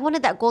 bitch, I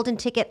wanted that golden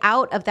ticket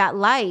out of that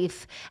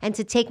life and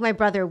to take my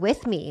brother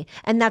with me.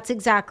 And that's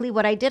exactly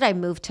what I did. I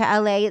moved to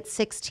LA at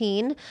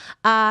 16,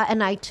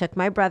 and I took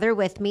my brother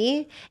with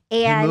me.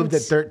 And you moved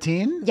at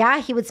 13?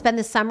 Yeah, he would spend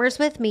the summers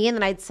with me, and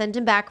then I'd send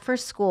him back for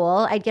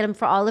school. I'd get him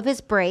for all of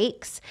his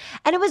breaks.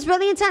 And it was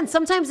really intense.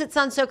 Sometimes it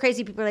sounds so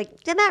crazy. People are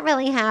like, did that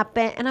really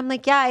happen? And I'm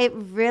like, yeah, it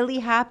really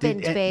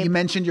happened, babe. You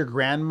mentioned your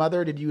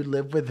grandmother. Did you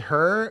live with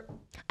her?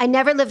 I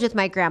never lived with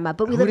my grandma,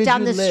 but we lived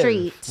down the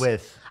street.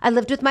 I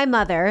lived with my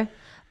mother,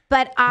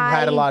 but I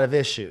had a lot of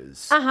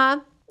issues. Yeah,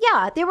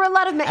 there were a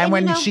lot of. And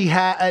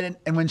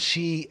when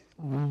she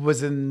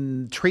was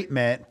in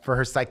treatment for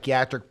her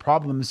psychiatric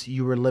problems,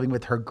 you were living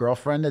with her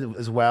girlfriend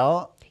as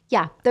well?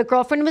 Yeah, the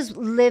girlfriend was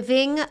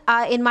living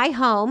in my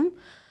home.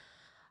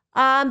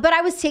 But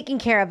I was taking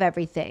care of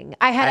everything.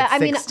 Why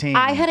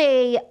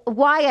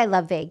I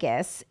love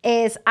Vegas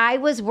is I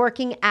was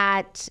working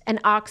at an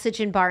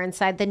oxygen bar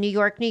inside the New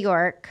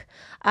York.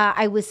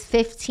 I was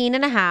 15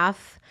 and a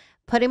half.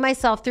 Putting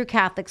myself through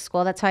Catholic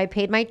school. That's how I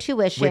paid my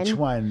tuition. Which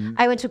one?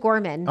 I went to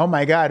Gorman. Oh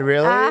my God,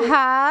 really?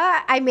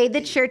 I made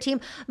the cheer team.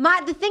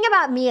 The thing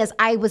about me is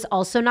I was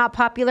also not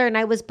popular and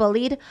I was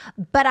bullied,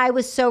 but I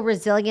was so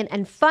resilient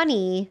and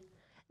funny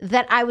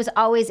that I was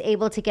always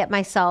able to get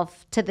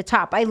myself to the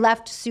top. I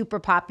left super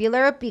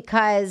popular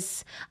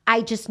because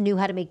I just knew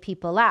how to make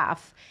people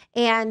laugh.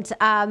 And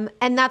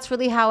that's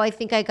really how I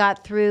think I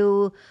got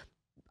through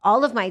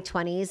all of my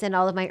 20s and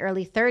all of my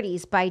early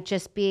 30s by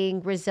just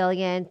being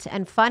resilient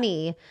and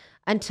funny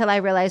until I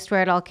realized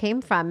where it all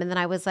came from. And then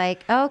I was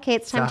like, oh, okay,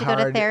 it's time to go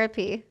to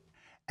therapy.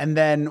 And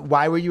then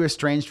why were you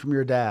estranged from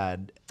your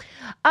dad?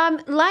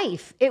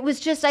 Life. It was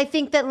just, I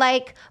think that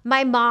like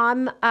my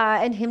mom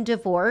and him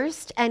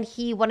divorced and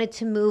he wanted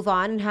to move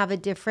on and have a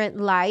different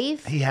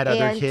life. He had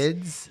other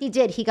kids? He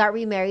did. He got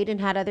remarried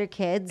and had other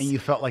kids. And you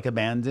felt like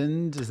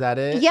abandoned? Is that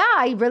it? Yeah,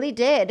 I really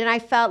did. And I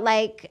felt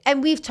like,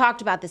 and we've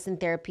talked about this in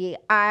therapy,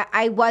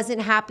 I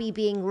wasn't happy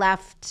being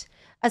left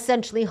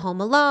essentially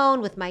home alone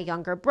with my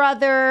younger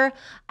brother.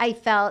 I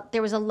felt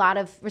there was a lot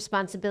of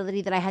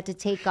responsibility that I had to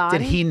take on.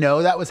 Did he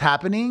know that was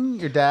happening,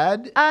 your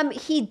dad?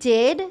 He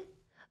did.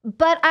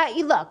 But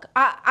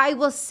I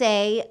will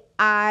say,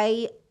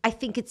 I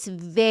think it's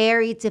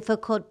very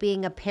difficult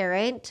being a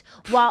parent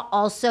while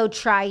also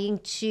trying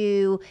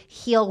to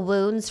heal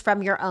wounds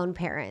from your own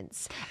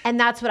parents. And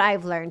that's what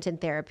I've learned in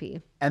therapy.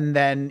 And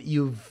then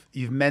you've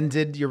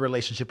mended your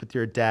relationship with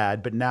your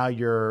dad, but now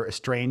you're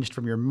estranged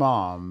from your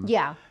mom.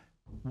 Yeah.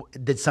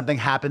 Did something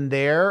happen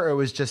there, or it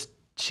was just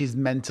she's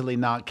mentally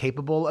not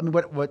capable? I mean,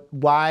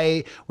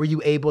 why were you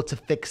able to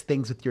fix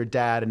things with your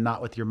dad and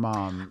not with your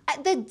mom?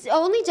 The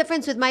only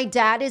difference with my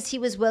dad is he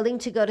was willing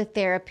to go to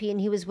therapy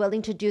and he was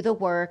willing to do the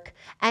work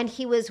and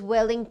he was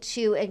willing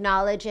to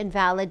acknowledge and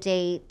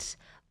validate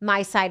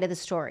my side of the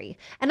story.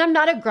 And I'm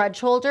not a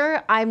grudge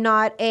holder. I'm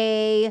not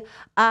a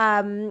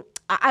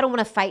I don't want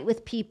to fight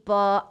with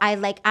people.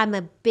 I'm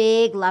a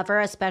big lover,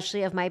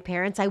 especially of my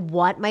parents. I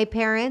want my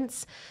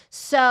parents.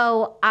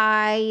 So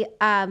I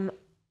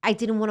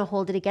didn't want to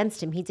hold it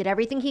against him. He did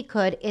everything he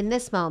could in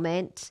this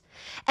moment.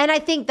 And I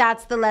think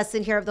that's the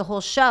lesson here of the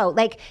whole show.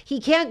 Like, he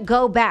can't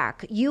go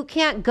back. You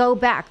can't go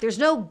back. There's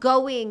no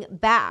going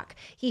back.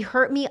 He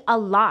hurt me a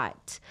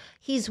lot.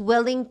 He's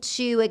willing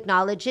to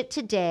acknowledge it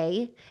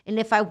today. And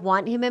if I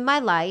want him in my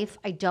life,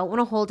 I don't want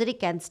to hold it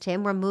against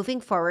him. We're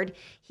moving forward.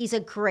 He's a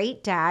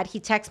great dad. He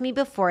texted me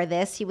before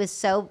this. He was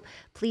so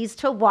pleased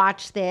to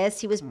watch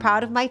this. He was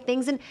proud of my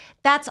things. And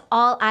that's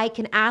all I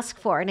can ask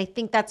for. And I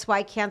think that's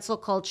why cancel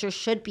culture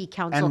should be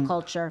counsel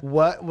culture.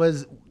 What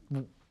was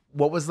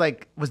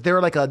like, was there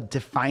like a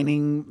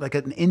defining, like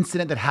an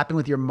incident that happened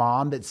with your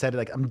mom that said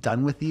like, I'm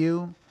done with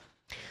you?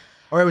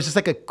 Or it was just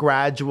like a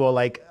gradual,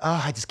 like,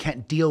 oh, I just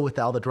can't deal with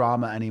all the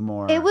drama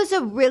anymore. It was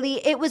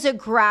a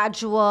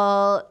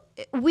gradual,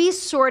 we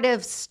sort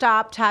of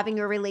stopped having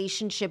a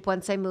relationship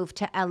once I moved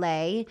to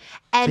LA.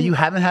 And so you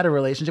haven't had a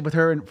relationship with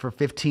her for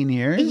 15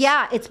 years?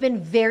 Yeah, it's been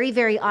very,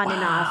 very on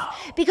and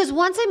off. Because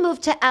once I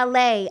moved to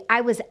LA,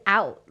 I was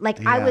out.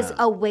 Like, I was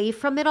away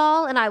from it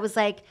all. And I was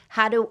like,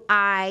 how do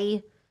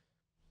I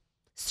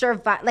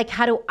survive? Like,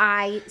 how do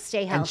I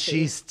stay healthy? And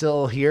she's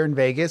still here in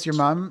Vegas, your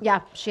mom?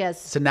 Yeah, she is.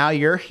 So now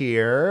you're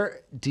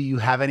here. Do you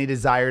have any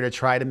desire to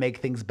try to make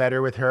things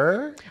better with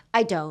her?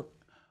 I don't.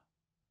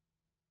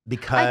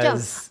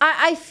 Because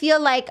I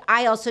feel like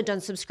I also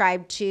don't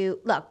subscribe to,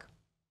 look,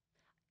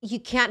 you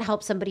can't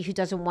help somebody who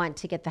doesn't want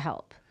to get the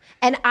help.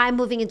 And I'm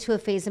moving into a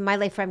phase in my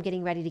life where I'm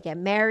getting ready to get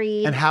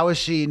married. And how is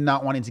she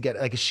not wanting to get,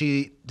 like, does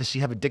she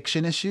have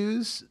addiction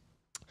issues?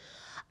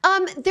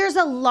 There's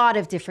a lot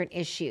of different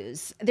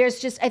issues. There's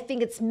just, I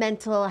think it's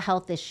mental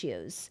health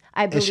issues.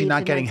 I believe. Is she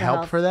not getting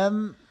help for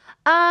them?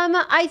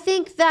 I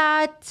think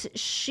that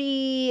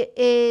she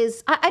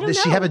is, I don't know.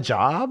 Does she have a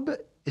job?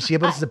 Is she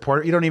able to support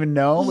her? You don't even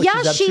know what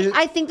she's up to?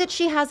 I think that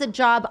she has a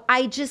job.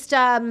 I just,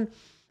 I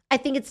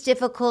think it's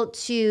difficult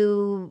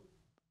to,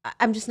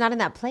 I'm just not in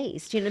that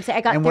place. Do you know what I'm saying?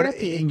 I got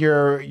therapy. And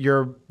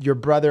your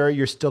brother,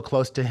 you're still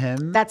close to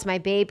him? That's my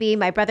baby,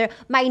 my brother.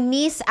 My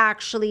niece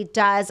actually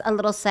does a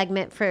little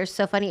segment for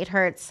So Funny It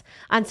Hurts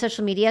on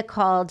social media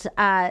called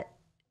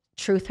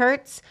Truth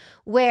Hurts,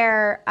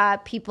 where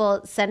people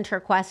send her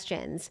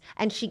questions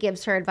and she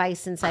gives her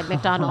advice inside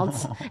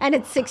McDonald's. And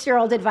it's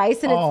 6-year-old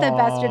advice and it's the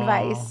best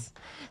advice.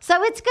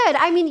 So it's good.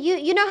 I mean,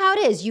 you know how it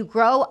is. You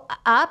grow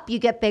up, you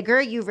get bigger,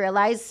 you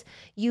realize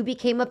you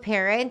became a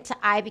parent.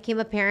 I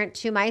became a parent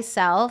to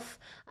myself.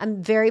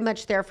 I'm very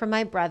much there for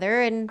my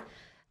brother and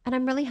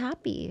I'm really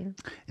happy.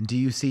 And do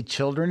you see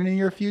children in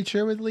your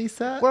future with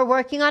Lisa? We're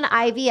working on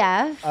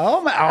IVF.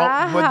 Oh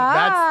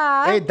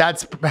my! Oh,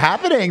 that's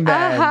happening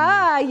then.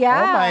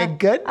 Yeah. Oh my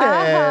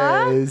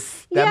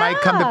goodness! That might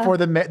come before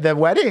the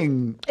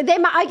wedding. They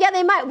might. Yeah,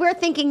 they might. We're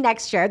thinking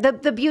next year.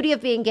 The beauty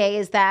of being gay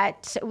is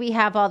that we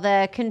have all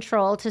the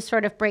control to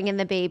sort of bring in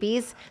the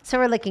babies. So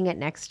we're looking at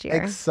next year.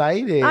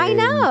 Exciting! I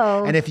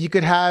know. And if you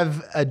could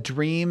have a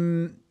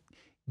dream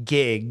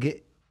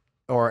gig,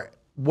 or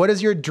what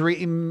does your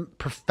dream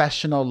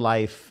professional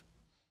life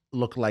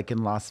look like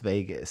in Las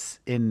Vegas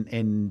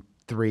in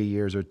 3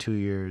 years or 2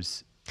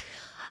 years?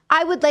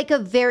 I would like a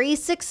very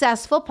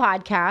successful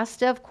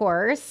podcast, of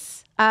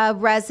course,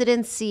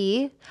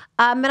 residency,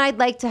 and I'd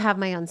like to have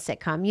my own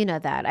sitcom. You know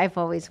that. I've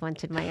always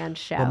wanted my own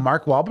show. Well,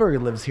 Mark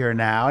Wahlberg lives here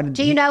now. And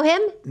do you know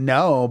him?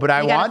 No, but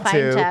I want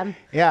to. Him.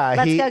 Yeah,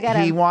 Let's go get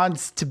him. He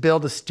wants to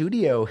build a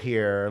studio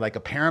here, like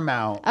a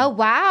Paramount. Oh,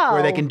 wow.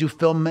 Where they can do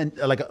film, and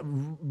like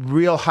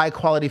real high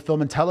quality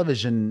film and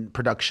television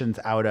productions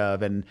out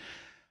of. And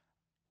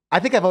I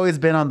think I've always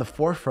been on the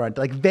forefront.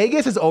 Like,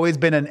 Vegas has always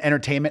been an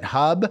entertainment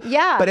hub.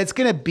 Yeah. But it's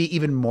going to be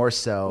even more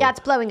so. Yeah, it's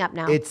blowing up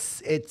now.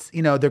 It's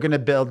you know, they're going to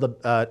build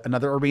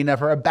another arena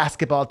for a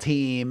basketball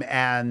team,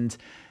 and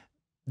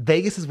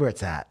Vegas is where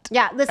it's at.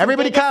 Yeah, listen,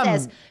 everybody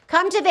Vegas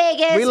come to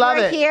Vegas. We love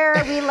We're it.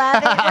 Here. We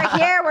love it. We're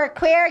here. We're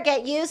queer.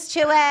 Get used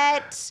to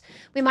it.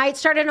 We might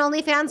start an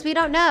OnlyFans. We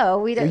don't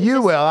know.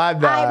 You will. I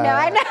know.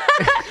 I know.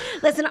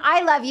 Listen,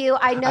 I love you.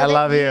 I know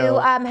that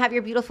you have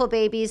your beautiful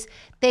babies.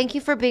 Thank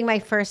you for being my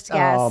first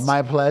guest. Oh,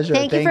 my pleasure.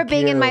 Thank you for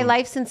being in my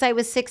life since I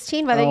was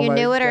 16, whether you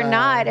knew it or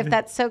not, if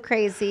that's so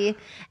crazy.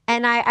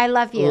 And I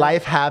love you.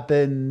 Life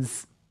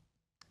happens,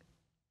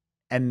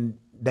 and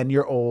then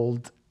you're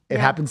old. It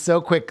happens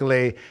so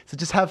quickly. So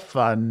just have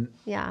fun.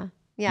 Yeah.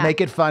 Yeah.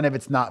 Make it fun if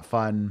it's not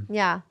fun.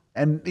 Yeah.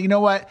 And you know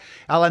what?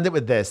 I'll end it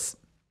with this.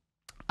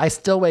 I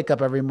still wake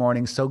up every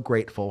morning so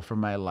grateful for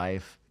my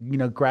life. You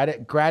know,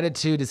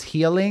 gratitude is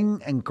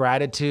healing, and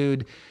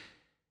gratitude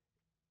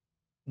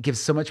gives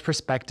so much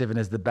perspective and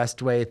is the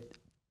best way,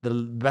 the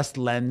best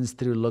lens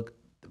to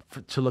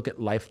look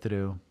at life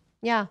through.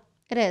 Yeah.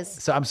 It is.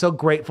 So I'm so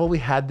grateful we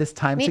had this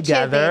time Me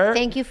together. Too, babe.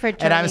 Thank you for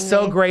joining And I'm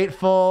so me.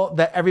 grateful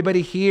that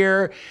everybody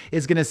here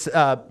is going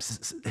to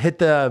hit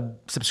the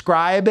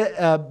subscribe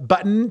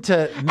button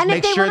to make sure that And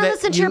if they want to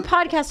listen to your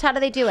podcast, how do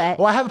they do it?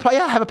 Well, I have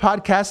a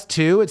podcast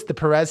too. It's the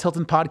Perez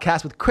Hilton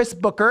Podcast with Chris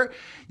Booker.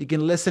 You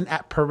can listen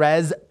at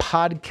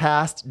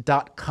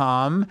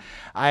perezpodcast.com.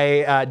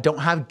 I don't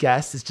have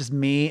guests. It's just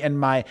me and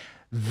my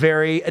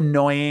very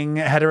annoying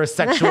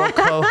heterosexual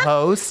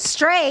co-host.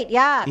 Straight,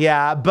 yeah.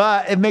 Yeah,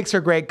 but it makes for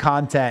great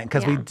content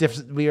because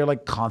we are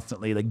like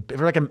constantly we're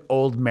like an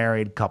old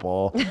married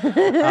couple.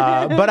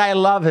 But I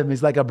love him.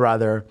 He's like a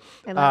brother.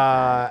 I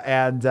love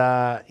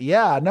that.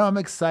 And I'm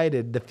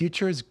excited. The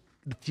future is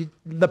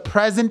the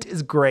present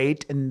is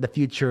great, and the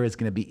future is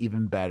going to be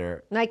even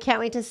better. And I can't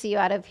wait to see you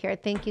out of here.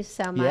 Thank you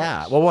so much.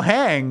 Yeah. Well, we'll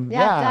hang.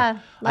 Yeah.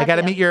 I got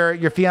to meet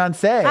your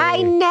fiance.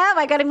 I know.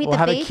 I got to meet the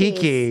babies. We'll have a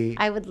kiki.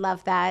 I would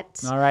love that.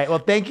 All right. Well,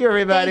 thank you,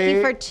 everybody. Thank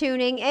you for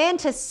tuning in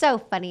to So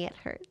Funny It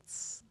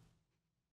Hurts.